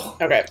this roll.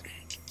 Okay.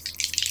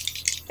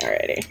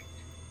 Alrighty.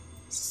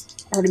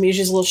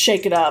 Artemisia's a little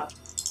shake it up.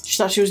 She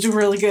thought she was doing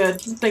really good.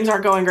 Things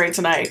aren't going great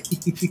tonight.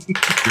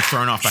 You're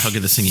thrown off by how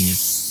good the singing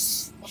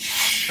is.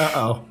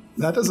 Uh-oh.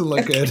 That doesn't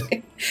look good.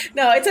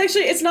 No,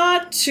 it's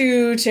not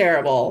too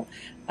terrible.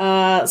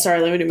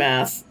 Sorry, let me do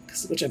math,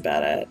 which I'm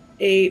bad at.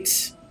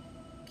 8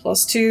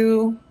 +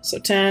 2, so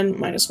 10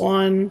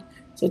 -1,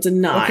 so it's a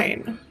 9.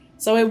 Okay.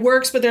 So it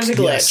works, but there's a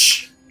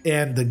glitch. Yes.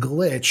 And the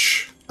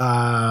glitch,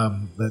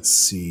 let's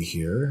see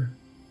here.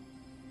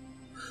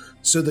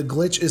 So the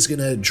glitch is going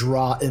to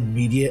draw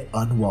immediate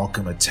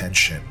unwelcome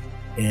attention.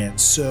 And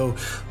so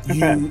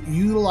you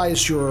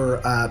utilize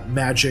your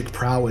magic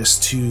prowess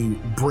to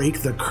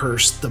break the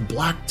curse. The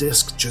black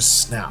disc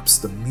just snaps.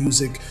 The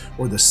music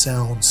or the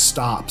sound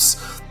stops.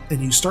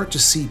 And you start to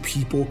see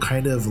people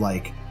kind of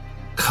like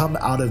come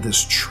out of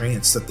this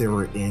trance that they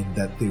were in,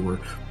 that they were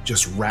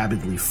just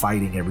rabidly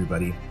fighting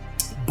everybody.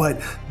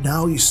 But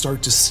now you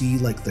start to see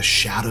like the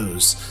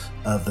shadows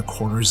of the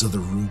corners of the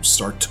room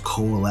start to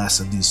coalesce,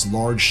 and these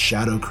large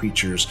shadow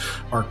creatures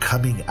are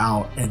coming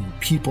out, and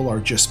people are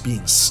just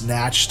being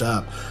snatched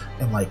up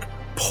and like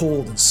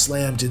pulled and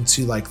slammed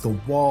into like the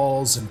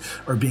walls and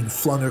are being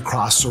flung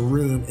across the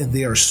room, and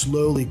they are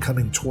slowly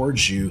coming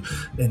towards you.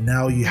 And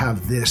now you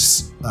have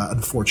this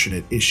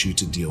unfortunate issue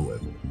to deal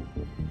with.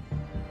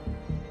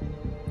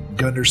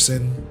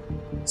 Gunderson,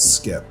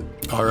 skip.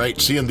 All right,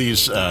 seeing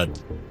these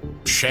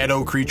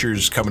shadow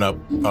creatures coming up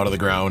out of the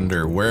ground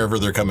or wherever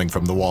they're coming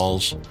from the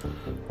walls,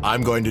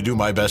 I'm going to do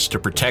my best to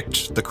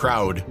protect the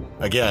crowd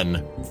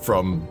again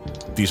from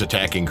these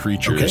attacking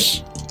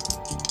creatures.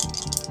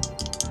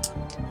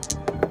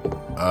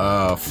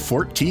 Okay.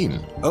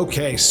 14.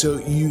 Okay, so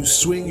you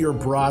swing your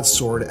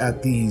broadsword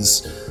at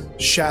these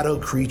shadow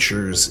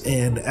creatures,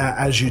 and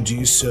as you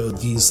do so,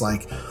 these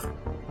like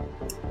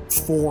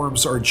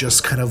forms are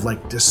just kind of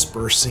like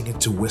dispersing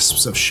into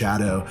wisps of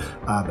shadow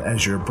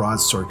as your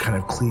broadsword kind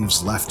of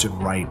cleaves left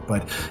and right.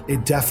 But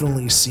it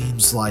definitely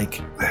seems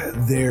like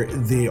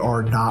they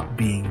are not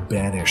being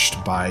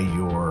banished by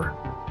your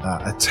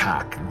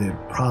attack. There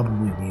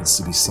probably needs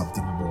to be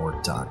something more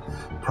done,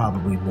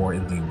 probably more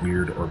in the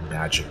weird or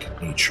magic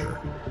nature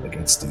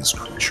against these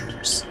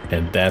creatures.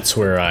 And that's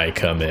where I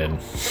come in.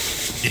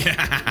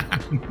 Yeah.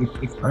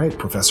 All right,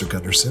 Professor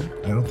Gunderson,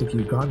 I don't think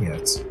you've gone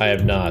yet. I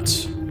have not.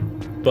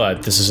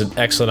 But this is an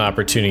excellent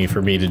opportunity for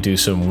me to do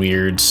some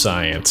weird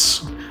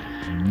science.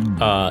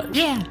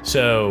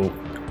 So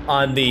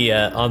on the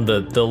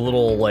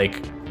little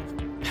like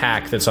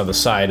pack that's on the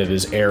side of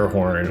his air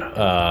horn,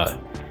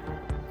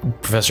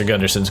 Professor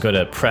Gunderson's going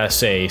to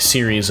press a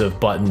series of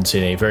buttons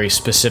in a very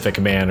specific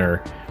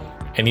manner,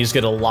 and he's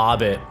going to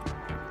lob it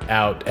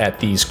out at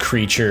these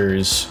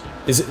creatures.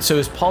 Is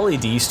Pauly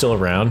D still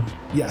around?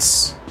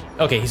 Yes.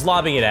 Okay, he's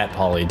lobbing it at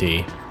Pauly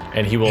D.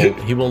 And he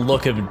will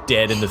look him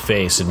dead in the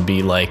face and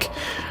be like,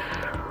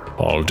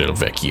 Paul Del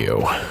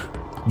Vecchio,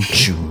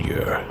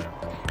 Jr.,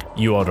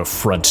 you are an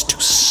affront to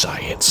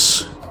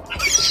science.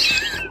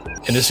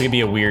 And this is going to be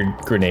a weird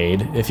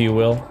grenade, if you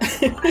will.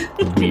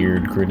 A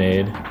weird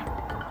grenade.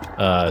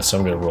 So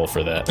I'm going to roll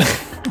for that.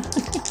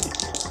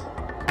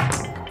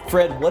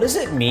 Fred, what does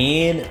it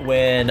mean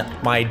when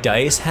my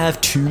dice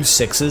have 2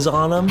 6s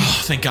on them?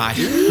 Oh, thank God.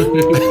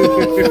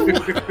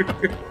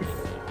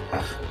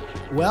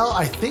 Well,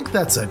 I think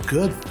that's a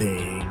good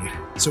thing.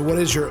 So what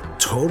is your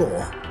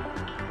total?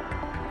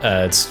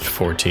 It's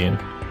 14.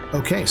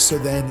 Okay, so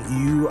then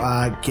you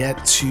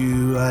get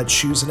to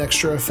choose an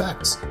extra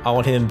effect. I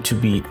want him to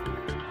be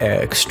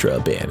extra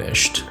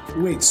banished.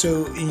 Wait,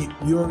 so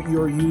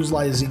you're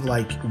utilizing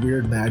like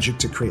weird magic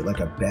to create like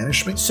a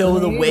banishment? So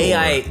the way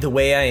or? the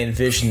way I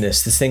envision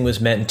this thing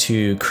was meant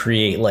to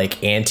create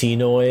like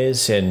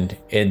anti-noise, and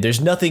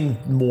there's nothing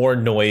more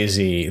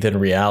noisy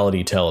than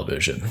reality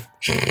television.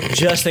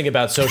 Just think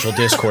about social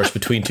discourse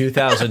between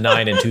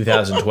 2009 and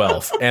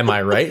 2012. Am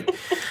I right?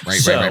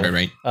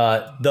 Right.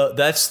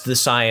 That's the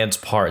science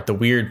part. The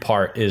weird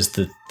part is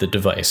the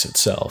device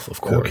itself,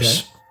 of course.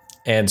 Okay.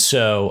 And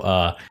so,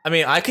 I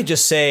mean, I could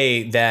just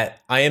say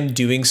that I am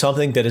doing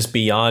something that is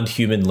beyond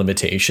human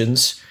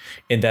limitations,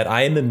 in that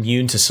I am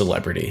immune to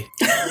celebrity.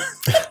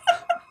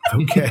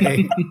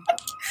 Okay.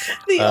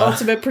 The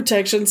ultimate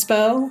protection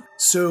spell.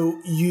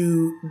 So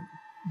you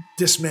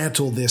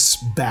dismantle this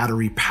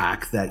battery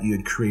pack that you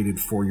had created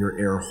for your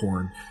air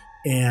horn,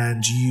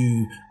 and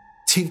you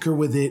tinker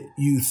with it.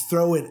 You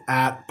throw it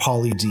at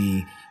Pauly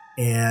D,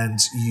 and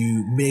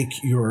you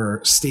make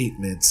your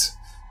statement.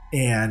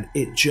 And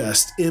it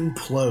just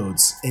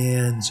implodes,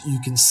 and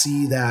you can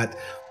see that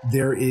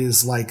there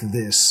is like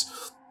this,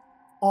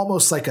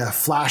 almost like a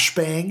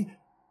flashbang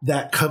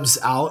that comes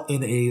out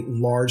in a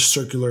large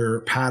circular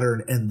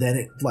pattern, and then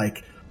it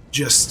like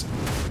just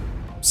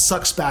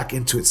sucks back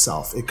into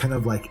itself. It kind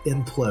of like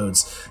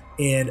implodes,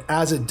 and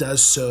as it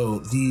does so,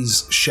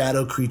 these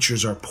shadow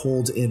creatures are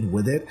pulled in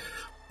with it,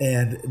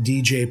 and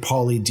DJ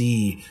Pauly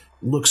D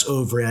looks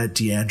over at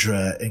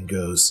Deandra and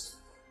goes,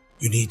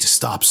 "You need to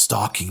stop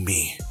stalking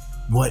me.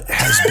 What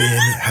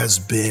has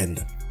been.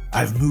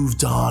 I've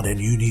moved on, and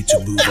you need to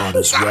move on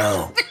as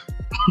well."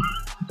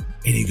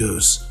 And he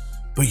goes,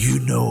 "But you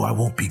know I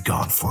won't be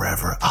gone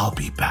forever. I'll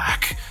be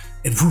back."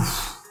 And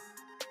woof.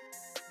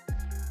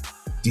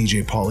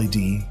 DJ Pauly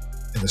D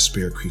and the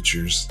spirit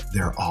creatures,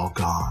 they're all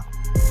gone.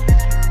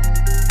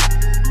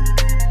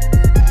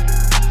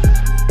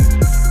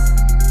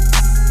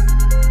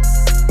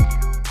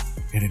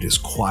 And it is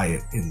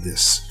quiet in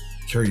this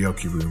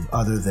karaoke room,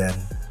 other than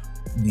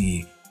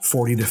the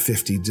 40 to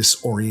 50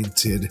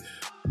 disoriented,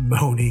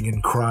 moaning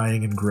and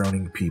crying and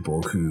groaning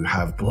people who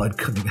have blood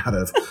coming out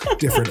of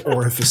different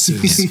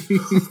orifices.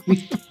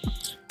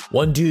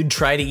 One dude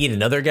tried to eat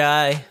another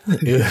guy.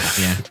 Yeah.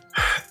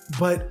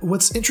 But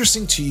what's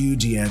interesting to you,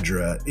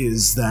 Deandra,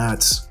 is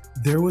that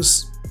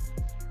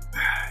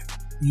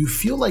you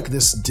feel like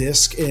this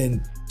disc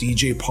and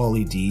DJ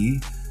Pauly D,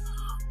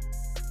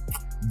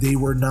 they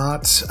were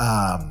not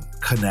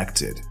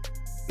connected.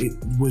 It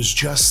was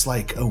just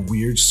like a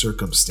weird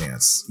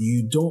circumstance.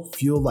 You don't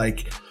feel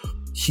like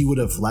he would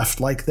have left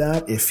like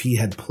that if he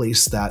had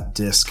placed that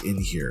disc in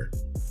here.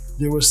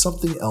 There was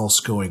something else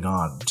going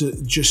on.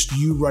 Just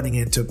you running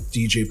into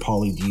DJ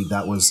Pauly D,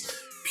 that was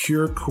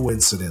pure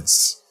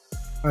coincidence.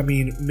 I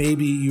mean,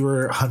 maybe you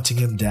were hunting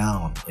him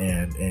down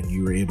and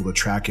you were able to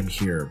track him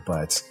here,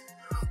 but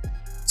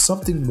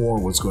something more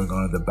was going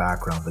on in the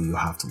background that you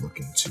have to look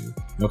into.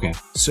 Okay.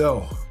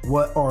 So,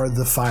 what are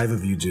the 5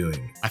 of you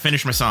doing? I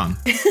finished my song.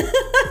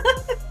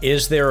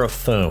 Is there a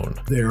phone?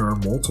 There are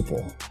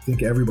multiple. I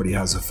think everybody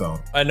has a phone.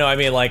 No, I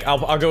mean, like,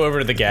 I'll go over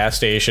to the gas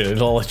station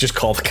and I'll just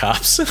call the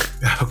cops.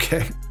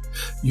 Okay.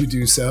 You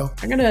do so.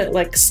 I'm gonna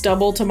like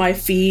stumble to my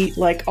feet,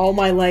 like all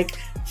my like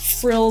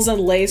frills and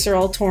lace are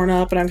all torn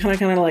up, and I'm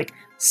kind of like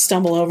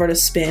stumble over to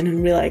Spin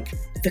and be like,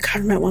 "The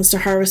government wants to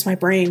harvest my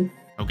brain.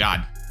 Oh,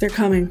 God. They're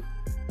coming.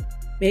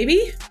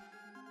 Maybe?"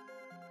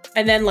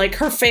 And then like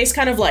her face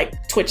kind of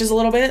like twitches a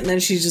little bit, and then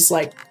she's just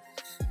like,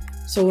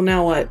 "So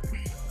now what?"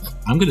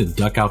 I'm gonna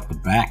duck out the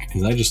back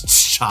because I just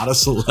shot a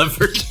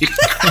celebrity.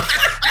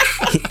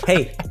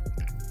 Hey,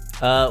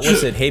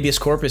 what's it? Habeas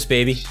corpus,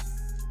 baby.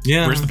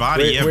 Yeah. Where's the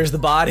body? Where's the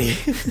body?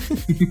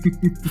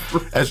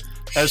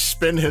 As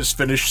Spin has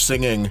finished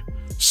singing,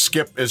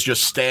 Skip is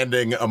just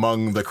standing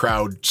among the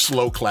crowd,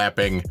 slow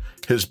clapping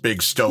his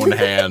big stone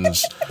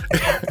hands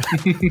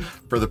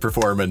for the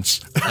performance.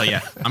 Oh,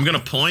 yeah. I'm going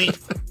to point,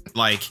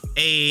 like,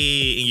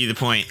 hey, and give you the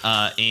point.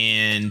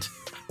 And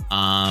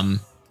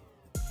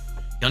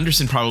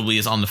Gunderson probably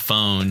is on the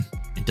phone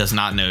and does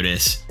not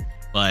notice.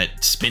 But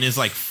Spin is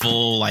like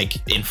full, like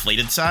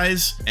inflated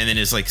size, and then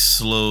is like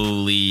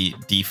slowly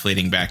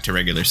deflating back to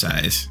regular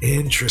size.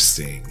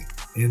 Interesting.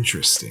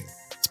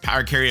 It's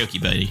power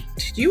karaoke, buddy.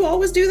 Did you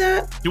always do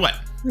that? Do what?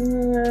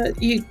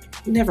 You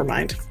never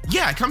mind.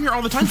 Yeah, I come here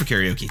all the time for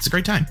karaoke. It's a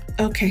great time.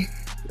 Okay.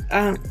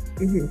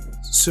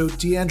 So,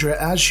 Deandra,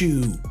 as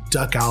you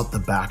duck out the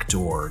back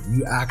door,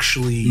 you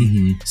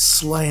actually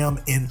slam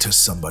into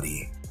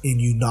somebody and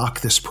you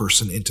knock this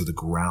person into the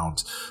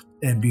ground.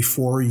 And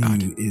before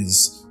you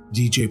is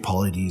DJ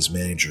Pauly D's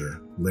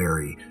manager,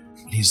 Larry.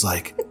 And he's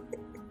like,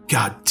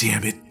 "God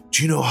damn it.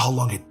 Do you know how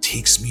long it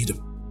takes me to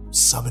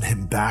summon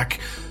him back?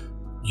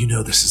 You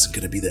know this isn't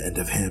going to be the end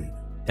of him."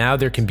 Now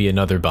there can be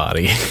another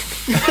body.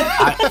 So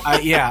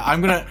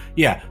I'm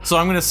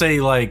gonna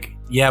say like,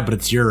 yeah, but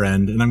it's your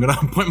end, and I'm gonna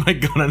point my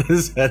gun on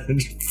his head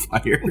and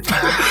fire.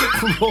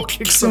 Roll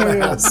kick some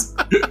ass.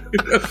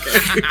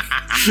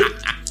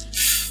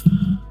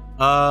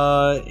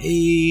 A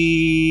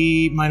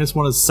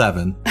 -1 is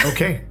 7.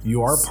 Okay,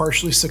 you are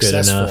partially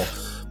successful.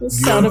 The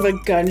sound of a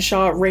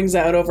gunshot rings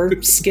out over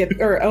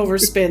over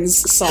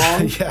Spin's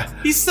song. Yeah,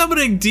 He's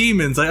summoning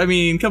demons. I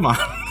mean, come on.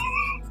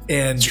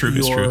 and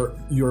true.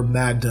 your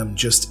magnum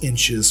just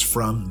inches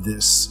from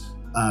this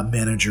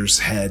manager's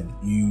head.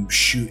 You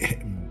shoot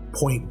him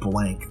point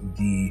blank.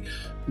 The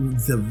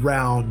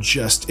round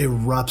just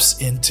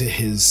erupts into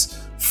his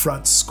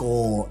front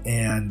skull,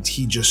 and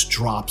he just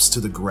drops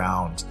to the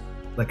ground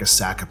like a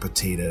sack of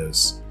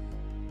potatoes.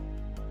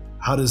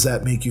 How does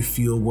that make you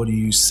feel? What do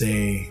you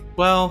say?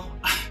 Well,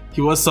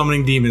 he was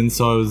summoning demons,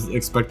 so I was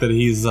expect that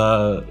he's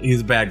a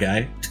bad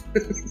guy.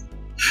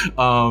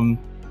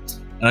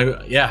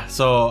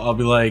 So I'll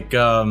be like,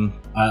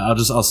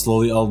 I'll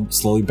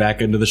slowly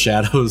back into the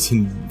shadows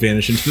and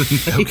vanish into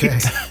the night. Okay.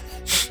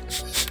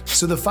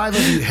 So the five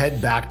of you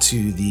head back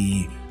to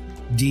the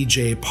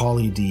DJ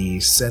Pauly D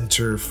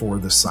Center for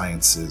the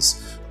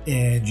Sciences,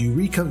 and you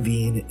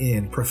reconvene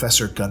in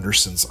Professor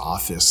Gunderson's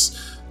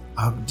office.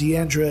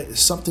 Deandra,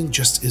 something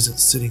just isn't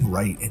sitting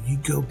right, and you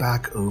go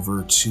back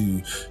over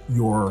to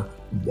your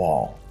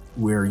wall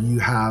where you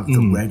have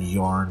the red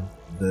yarn,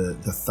 the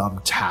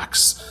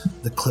thumbtacks,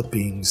 the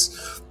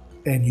clippings,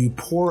 and you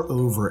pour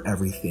over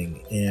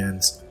everything,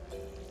 and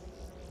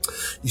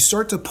you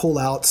start to pull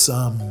out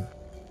some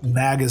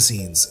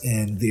magazines,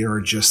 and they are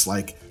just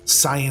like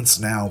Science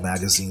Now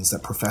magazines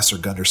that Professor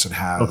Gunderson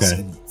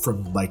has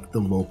from like the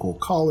local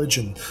college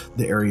and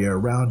the area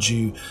around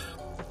you.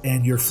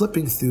 And you're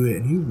flipping through it,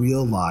 and you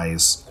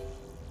realize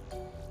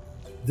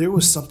there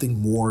was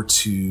something more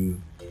to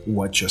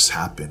what just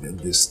happened in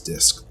this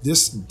disc.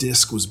 This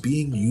disc was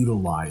being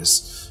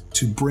utilized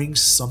to bring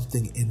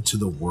something into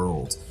the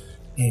world,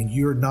 and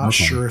you're not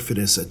sure if it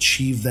has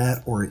achieved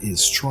that or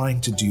is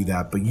trying to do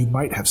that, but you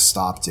might have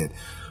stopped it.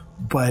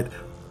 But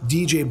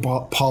DJ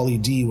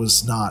Pauly D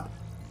was not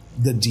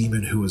the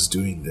demon who was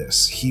doing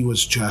this. He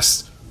was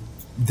just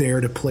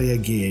there to play a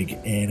gig,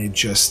 and it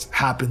just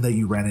happened that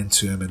you ran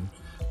into him, and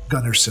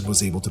Gunderson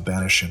was able to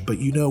banish him. But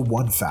you know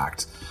one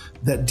fact,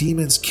 that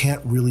demons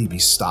can't really be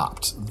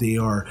stopped. They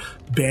are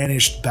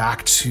banished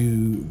back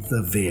to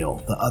the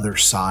veil, the other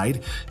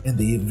side, and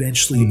they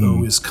eventually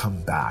always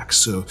come back.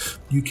 So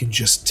you can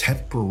just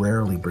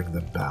temporarily bring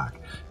them back.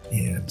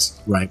 And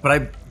right,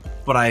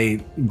 but I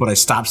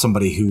stopped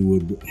somebody who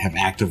would have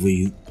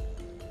actively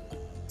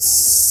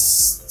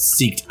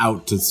seeked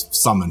out to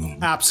summon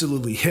him.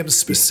 Absolutely, him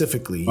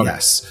specifically,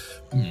 yes.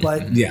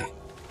 But yeah,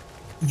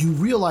 you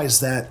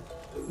realize that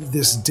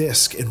this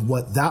disc and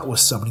what that was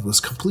summoning was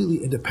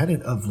completely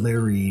independent of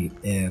Larry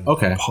and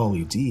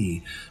Pauly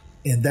D,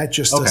 and that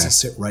just doesn't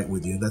sit right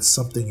with you. That's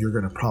something you're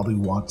going to probably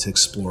want to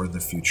explore in the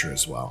future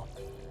as well.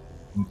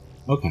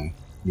 Okay.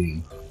 Yeah.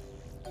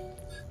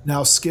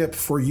 Now, Skip,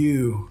 for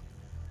you,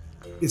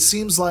 it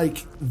seems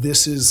like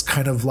this is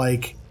kind of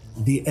like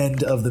the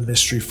end of the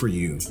mystery for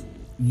you.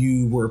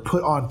 You were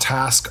put on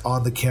task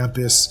on the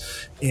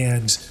campus,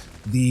 and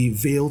the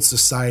Veiled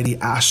Society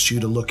asked you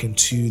to look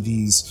into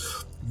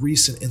these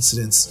recent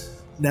incidents.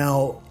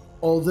 Now,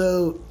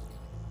 although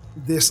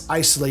this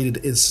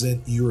isolated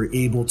incident you were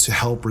able to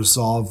help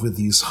resolve with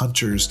these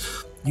hunters,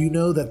 you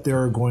know that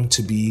there are going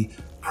to be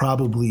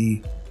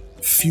probably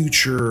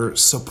future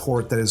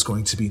support that is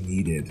going to be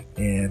needed,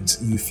 and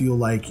you feel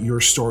like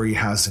your story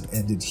hasn't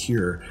ended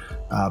here,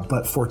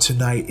 but for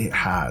tonight it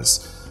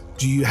has.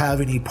 Do you have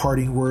any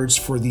parting words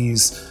for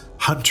these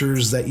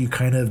hunters that you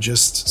kind of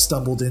just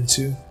stumbled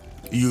into?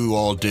 You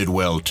all did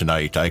well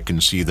tonight. I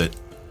can see that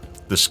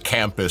this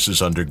campus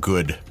is under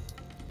good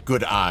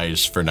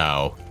eyes for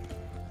now.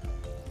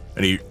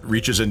 And he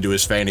reaches into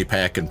his fanny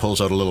pack and pulls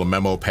out a little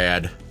memo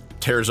pad,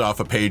 tears off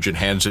a page and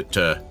hands it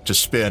to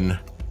Spin,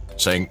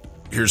 saying,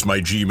 "Here's my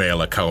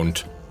Gmail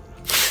account."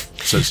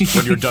 Says,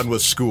 "When you're done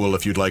with school,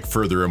 if you'd like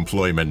further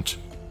employment,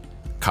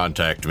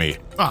 contact me."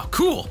 Oh,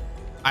 cool.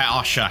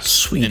 I'll shush.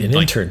 Sweet, and, an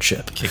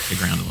internship. Kick the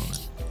ground a little bit.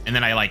 And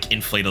then I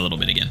inflate a little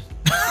bit again.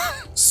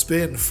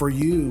 Spin, for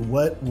you,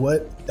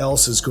 what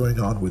else is going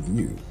on with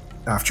you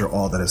after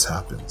all that has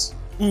happened?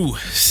 Ooh,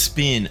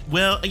 Spin.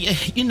 Well, he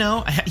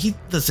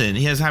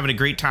has having a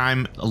great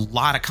time. A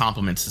lot of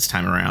compliments this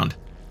time around.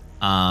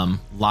 A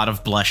lot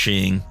of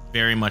blushing.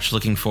 Very much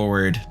looking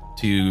forward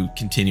to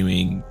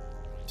continuing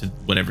to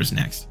whatever's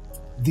next.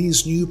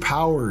 These new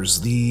powers,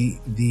 the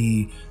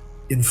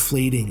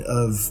inflating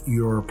of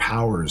your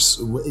powers,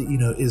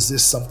 is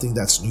this something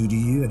that's new to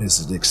you, and is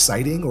it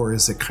exciting, or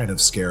is it kind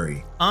of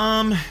scary?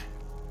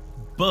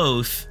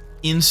 Both,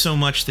 in so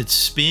much that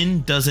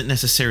Spin doesn't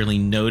necessarily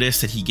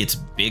notice that he gets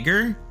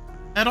bigger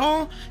at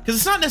all, because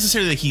it's not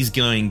necessarily that he's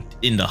going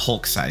into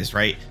Hulk size,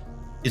 right?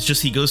 It's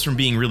just he goes from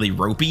being really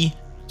ropey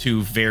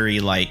to very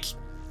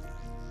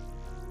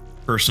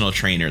personal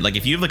trainer. Like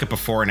if you have a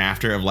before and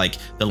after of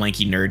the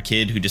lanky nerd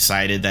kid who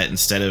decided that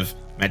instead of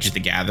Magic the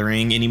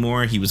Gathering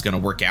anymore. He was going to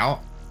work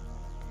out,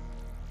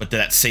 but to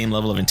that same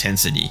level of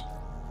intensity.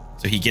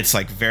 So he gets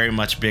like very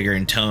much bigger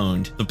and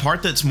toned. The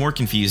part that's more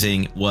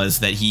confusing was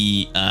that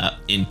he,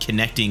 in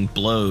connecting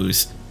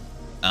blows,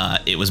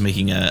 it was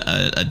making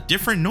a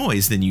different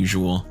noise than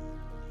usual.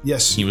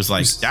 Yes. He was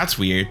like, that's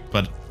weird,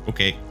 but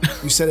okay.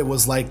 You said it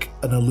was like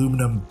an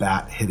aluminum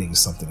bat hitting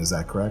something. Is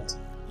that correct?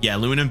 Yeah,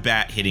 aluminum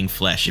bat hitting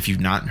flesh. If you've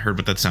not heard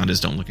what that sound is,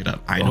 don't look it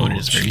up. I know it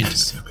is very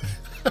easy.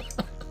 Okay.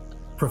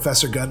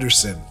 Professor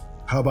Gunderson,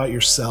 how about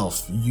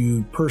yourself?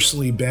 You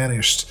personally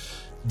banished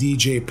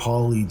DJ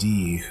Pauly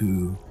D,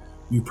 who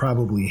you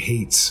probably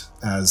hate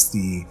as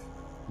the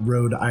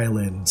Rhode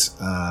Island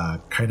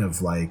kind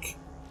of like,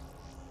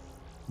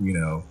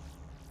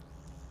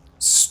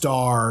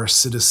 star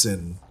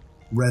citizen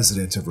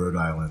resident of Rhode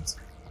Island.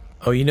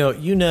 Oh, you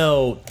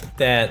know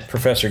that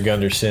Professor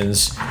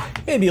Gunderson's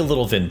maybe a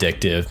little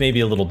vindictive,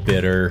 maybe a little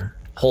bitter,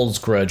 holds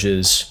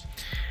grudges,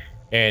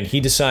 and he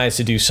decides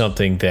to do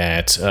something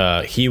that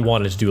he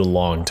wanted to do a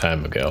long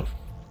time ago.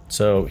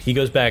 So he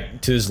goes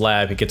back to his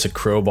lab, he gets a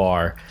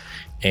crowbar,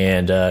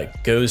 and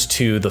goes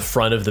to the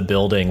front of the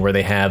building where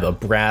they have a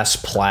brass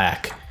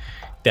plaque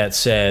that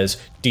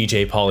says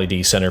DJ Pauly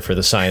D Center for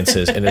the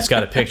Sciences, and it's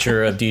got a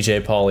picture of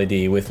DJ Pauly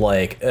D with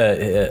like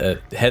a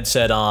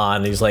headset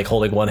on. He's like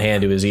holding one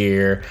hand to his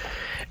ear,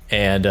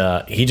 and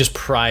he just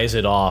pries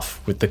it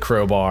off with the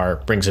crowbar,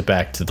 brings it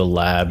back to the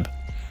lab,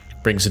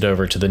 brings it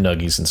over to the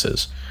Nuggies and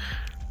says,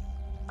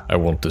 "I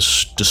want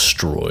this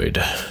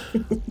destroyed."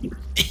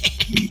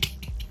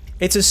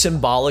 It's a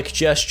symbolic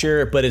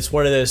gesture, but it's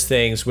one of those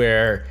things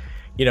where,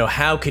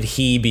 how could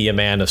he be a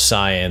man of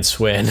science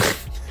when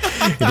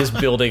this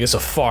building is a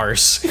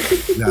farce?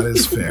 That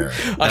is fair.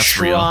 A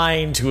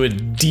shrine to a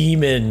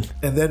demon.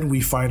 And then we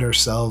find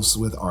ourselves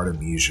with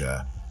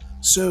Artemisia.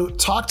 So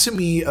talk to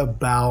me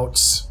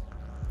about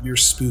your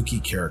spooky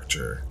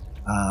character.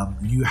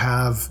 You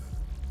have,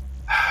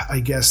 I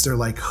guess they're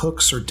like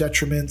hooks or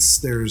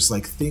detriments. There's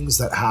like things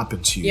that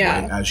happen to you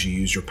right, as you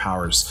use your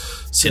powers.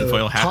 So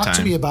Tinfoil hat talk to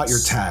time. me about your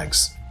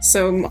tags.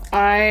 So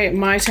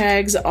my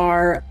tags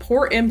are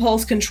poor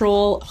impulse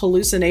control,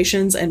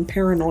 hallucinations, and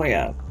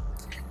paranoia.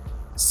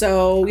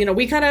 So,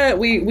 we kind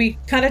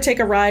of take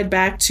a ride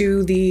back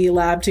to the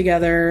lab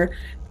together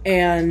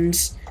and,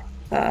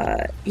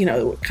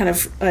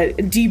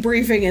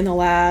 debriefing in the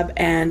lab,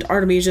 and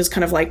Artemisia's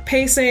kind of like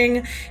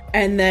pacing,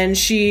 and then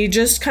she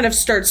just kind of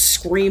starts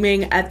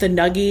screaming at the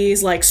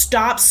Nuggies, like,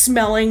 "Stop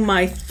smelling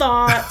my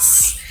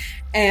thoughts,"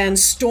 and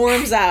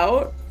storms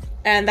out.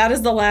 And that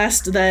is the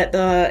last that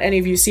any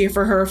of you see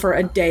for her for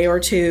a day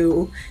or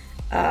two.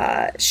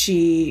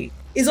 She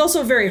is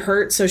also very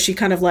hurt, so she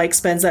kind of like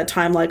spends that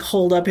time like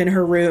holed up in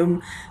her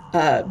room,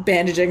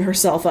 bandaging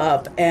herself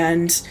up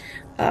and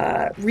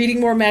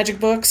reading more magic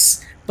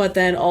books, but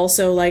then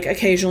also like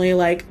occasionally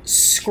like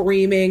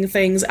screaming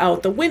things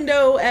out the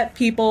window at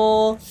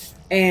people,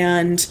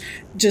 and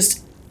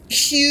just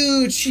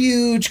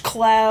huge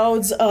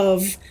clouds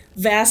of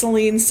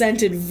Vaseline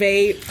scented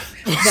vape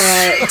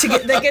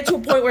that get to a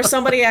point where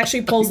somebody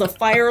actually pulls the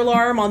fire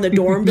alarm on the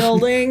dorm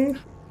building.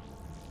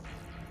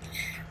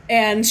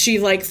 And she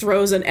like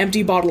throws an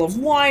empty bottle of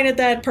wine at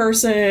that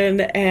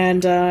person,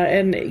 and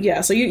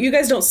yeah. So you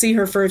guys don't see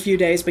her for a few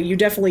days, but you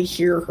definitely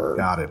hear her.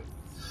 Got it.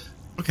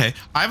 Okay,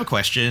 I have a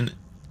question.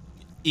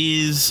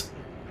 Is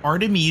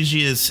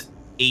Artemisia's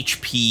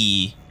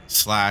HP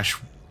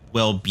 /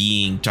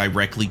 well-being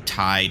directly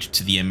tied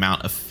to the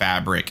amount of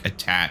fabric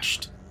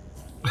attached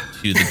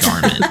to the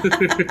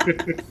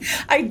garment?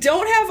 I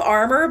don't have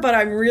armor, but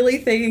I'm really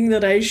thinking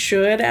that I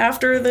should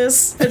after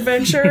this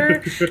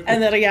adventure,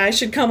 and that I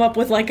should come up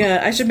with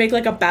I should make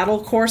like a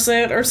battle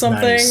corset or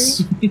something.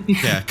 Nice.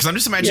 Yeah, because I'm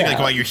just imagining like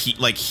while you're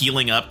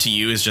healing up to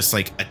you is just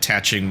like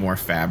attaching more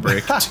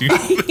fabric to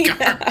the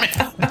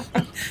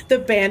garment. The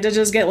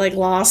bandages get like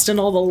lost in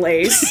all the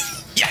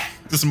lace. Yeah,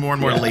 just more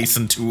and more lace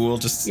and tulle.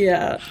 Just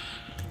yeah.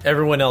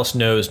 Everyone else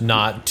knows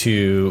not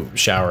to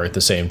shower at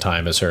the same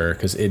time as her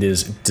because it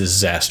is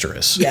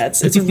disastrous. Yeah,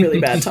 it's a really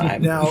bad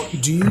time. Now,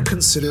 do you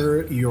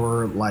consider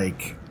your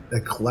like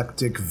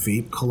eclectic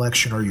vape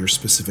collection or your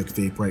specific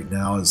vape right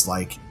now as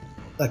like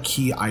a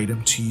key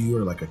item to you,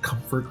 or like a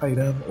comfort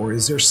item, or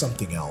is there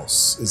something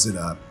else? Is it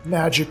a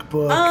magic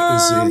book?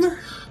 Is it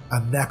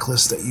a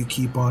necklace that you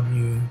keep on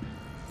you?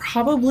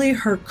 Probably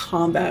her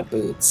combat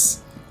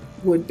boots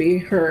would be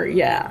her,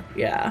 yeah.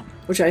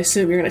 Which I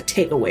assume you're going to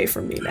take away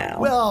from me now.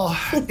 Well,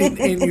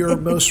 in your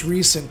most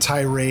recent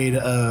tirade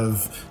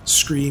of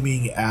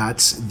screaming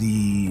at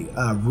the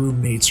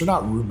roommates, or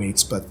not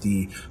roommates, but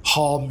the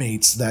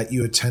hallmates that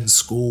you attend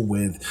school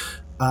with,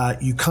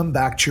 you come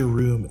back to your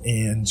room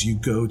and you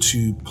go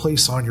to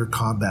place on your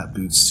combat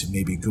boots to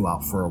maybe go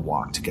out for a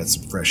walk to get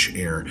some fresh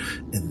air,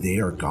 and they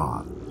are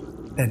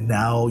gone. And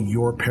now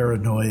your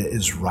paranoia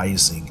is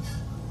rising.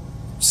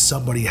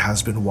 Somebody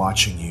has been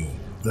watching you.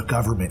 The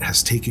government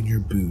has taken your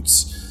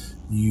boots.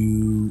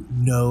 You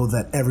know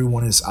that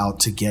everyone is out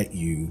to get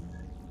you,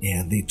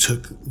 and they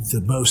took the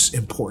most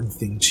important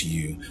thing to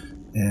you.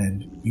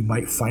 And you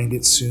might find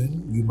it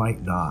soon, you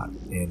might not.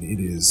 And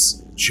it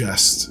is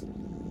just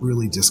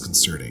really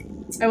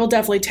disconcerting. I will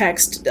definitely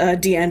text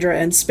Deandra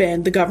and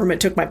Spin, the government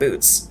took my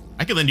boots.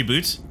 I could lend you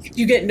boots.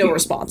 You get no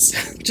response.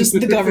 Just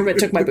the government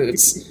took my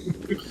boots.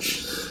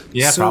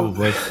 Yeah, So-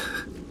 probably.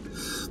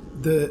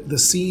 The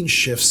scene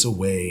shifts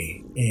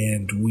away,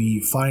 and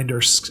we find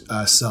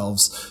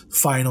ourselves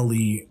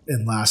finally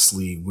and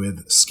lastly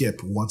with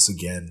Skip once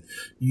again.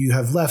 You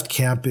have left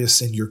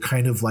campus, and you're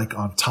kind of like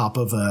on top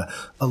of a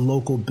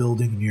local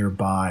building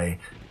nearby,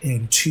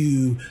 and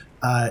two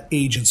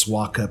agents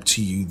walk up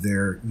to you.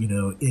 They're,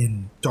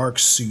 in dark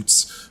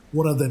suits.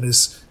 One of them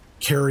is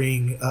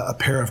carrying a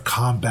pair of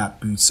combat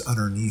boots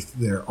underneath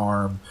their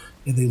arm,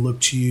 and they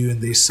look to you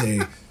and they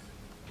say,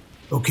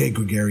 "Okay,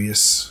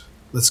 Gregarious,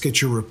 let's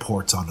get your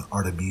report on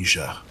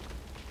Artemisia.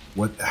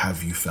 What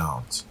have you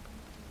found?"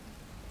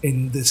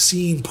 And the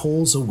scene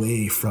pulls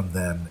away from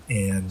them,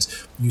 and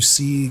you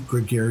see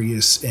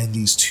Gregarious and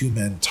these two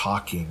men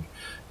talking.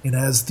 And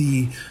as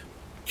the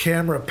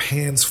camera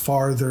pans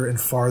farther and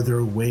farther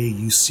away,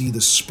 you see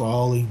the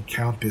sprawling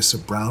campus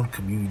of Brown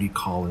Community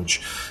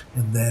College,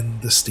 and then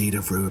the state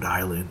of Rhode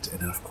Island,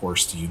 and of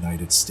course the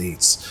United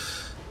States.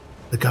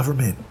 The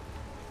government,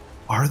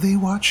 are they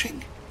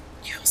watching?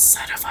 You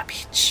son of a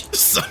bitch.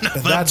 Son of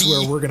And a that's bee.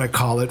 where we're going to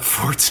call it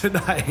for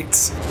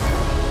tonight.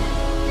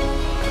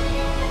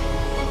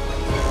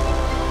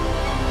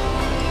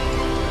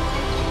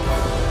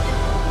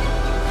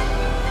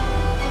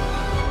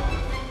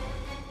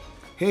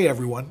 Hey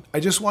everyone, I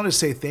just want to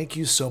say thank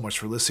you so much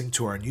for listening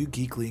to our new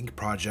Geek Link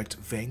project,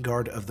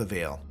 Vanguard of the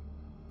Veil.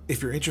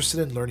 If you're interested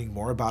in learning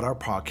more about our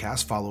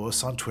podcast, follow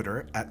us on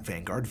Twitter at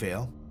Vanguard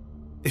Veil.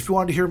 If you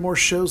want to hear more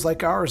shows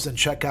like ours, then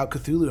check out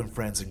Cthulhu and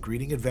Friends and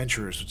Greeting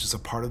Adventurers, which is a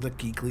part of the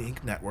Geekly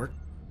Inc. network.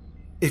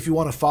 If you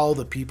want to follow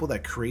the people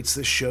that creates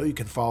this show, you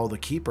can follow the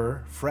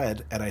Keeper,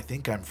 Fred, at I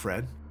Think I'm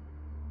Fred.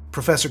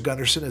 Professor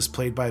Gunderson is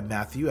played by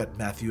Matthew at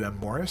Matthew M.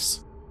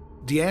 Morris.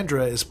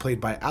 Deandra is played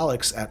by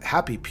Alex at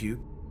Happy Puke.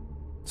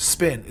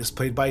 Spin is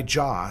played by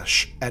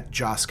Josh at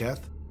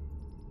Josketh.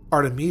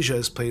 Artemisia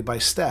is played by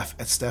Steph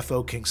at Steph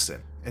O.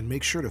 Kingston. And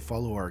make sure to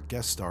follow our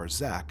guest star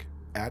Zach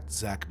at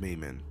Zach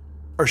Mayman.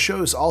 Our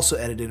show is also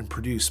edited and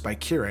produced by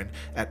Kieran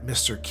at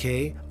Mr.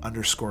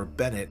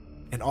 K_Bennett,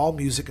 and all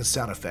music and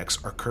sound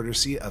effects are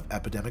courtesy of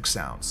Epidemic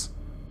Sounds.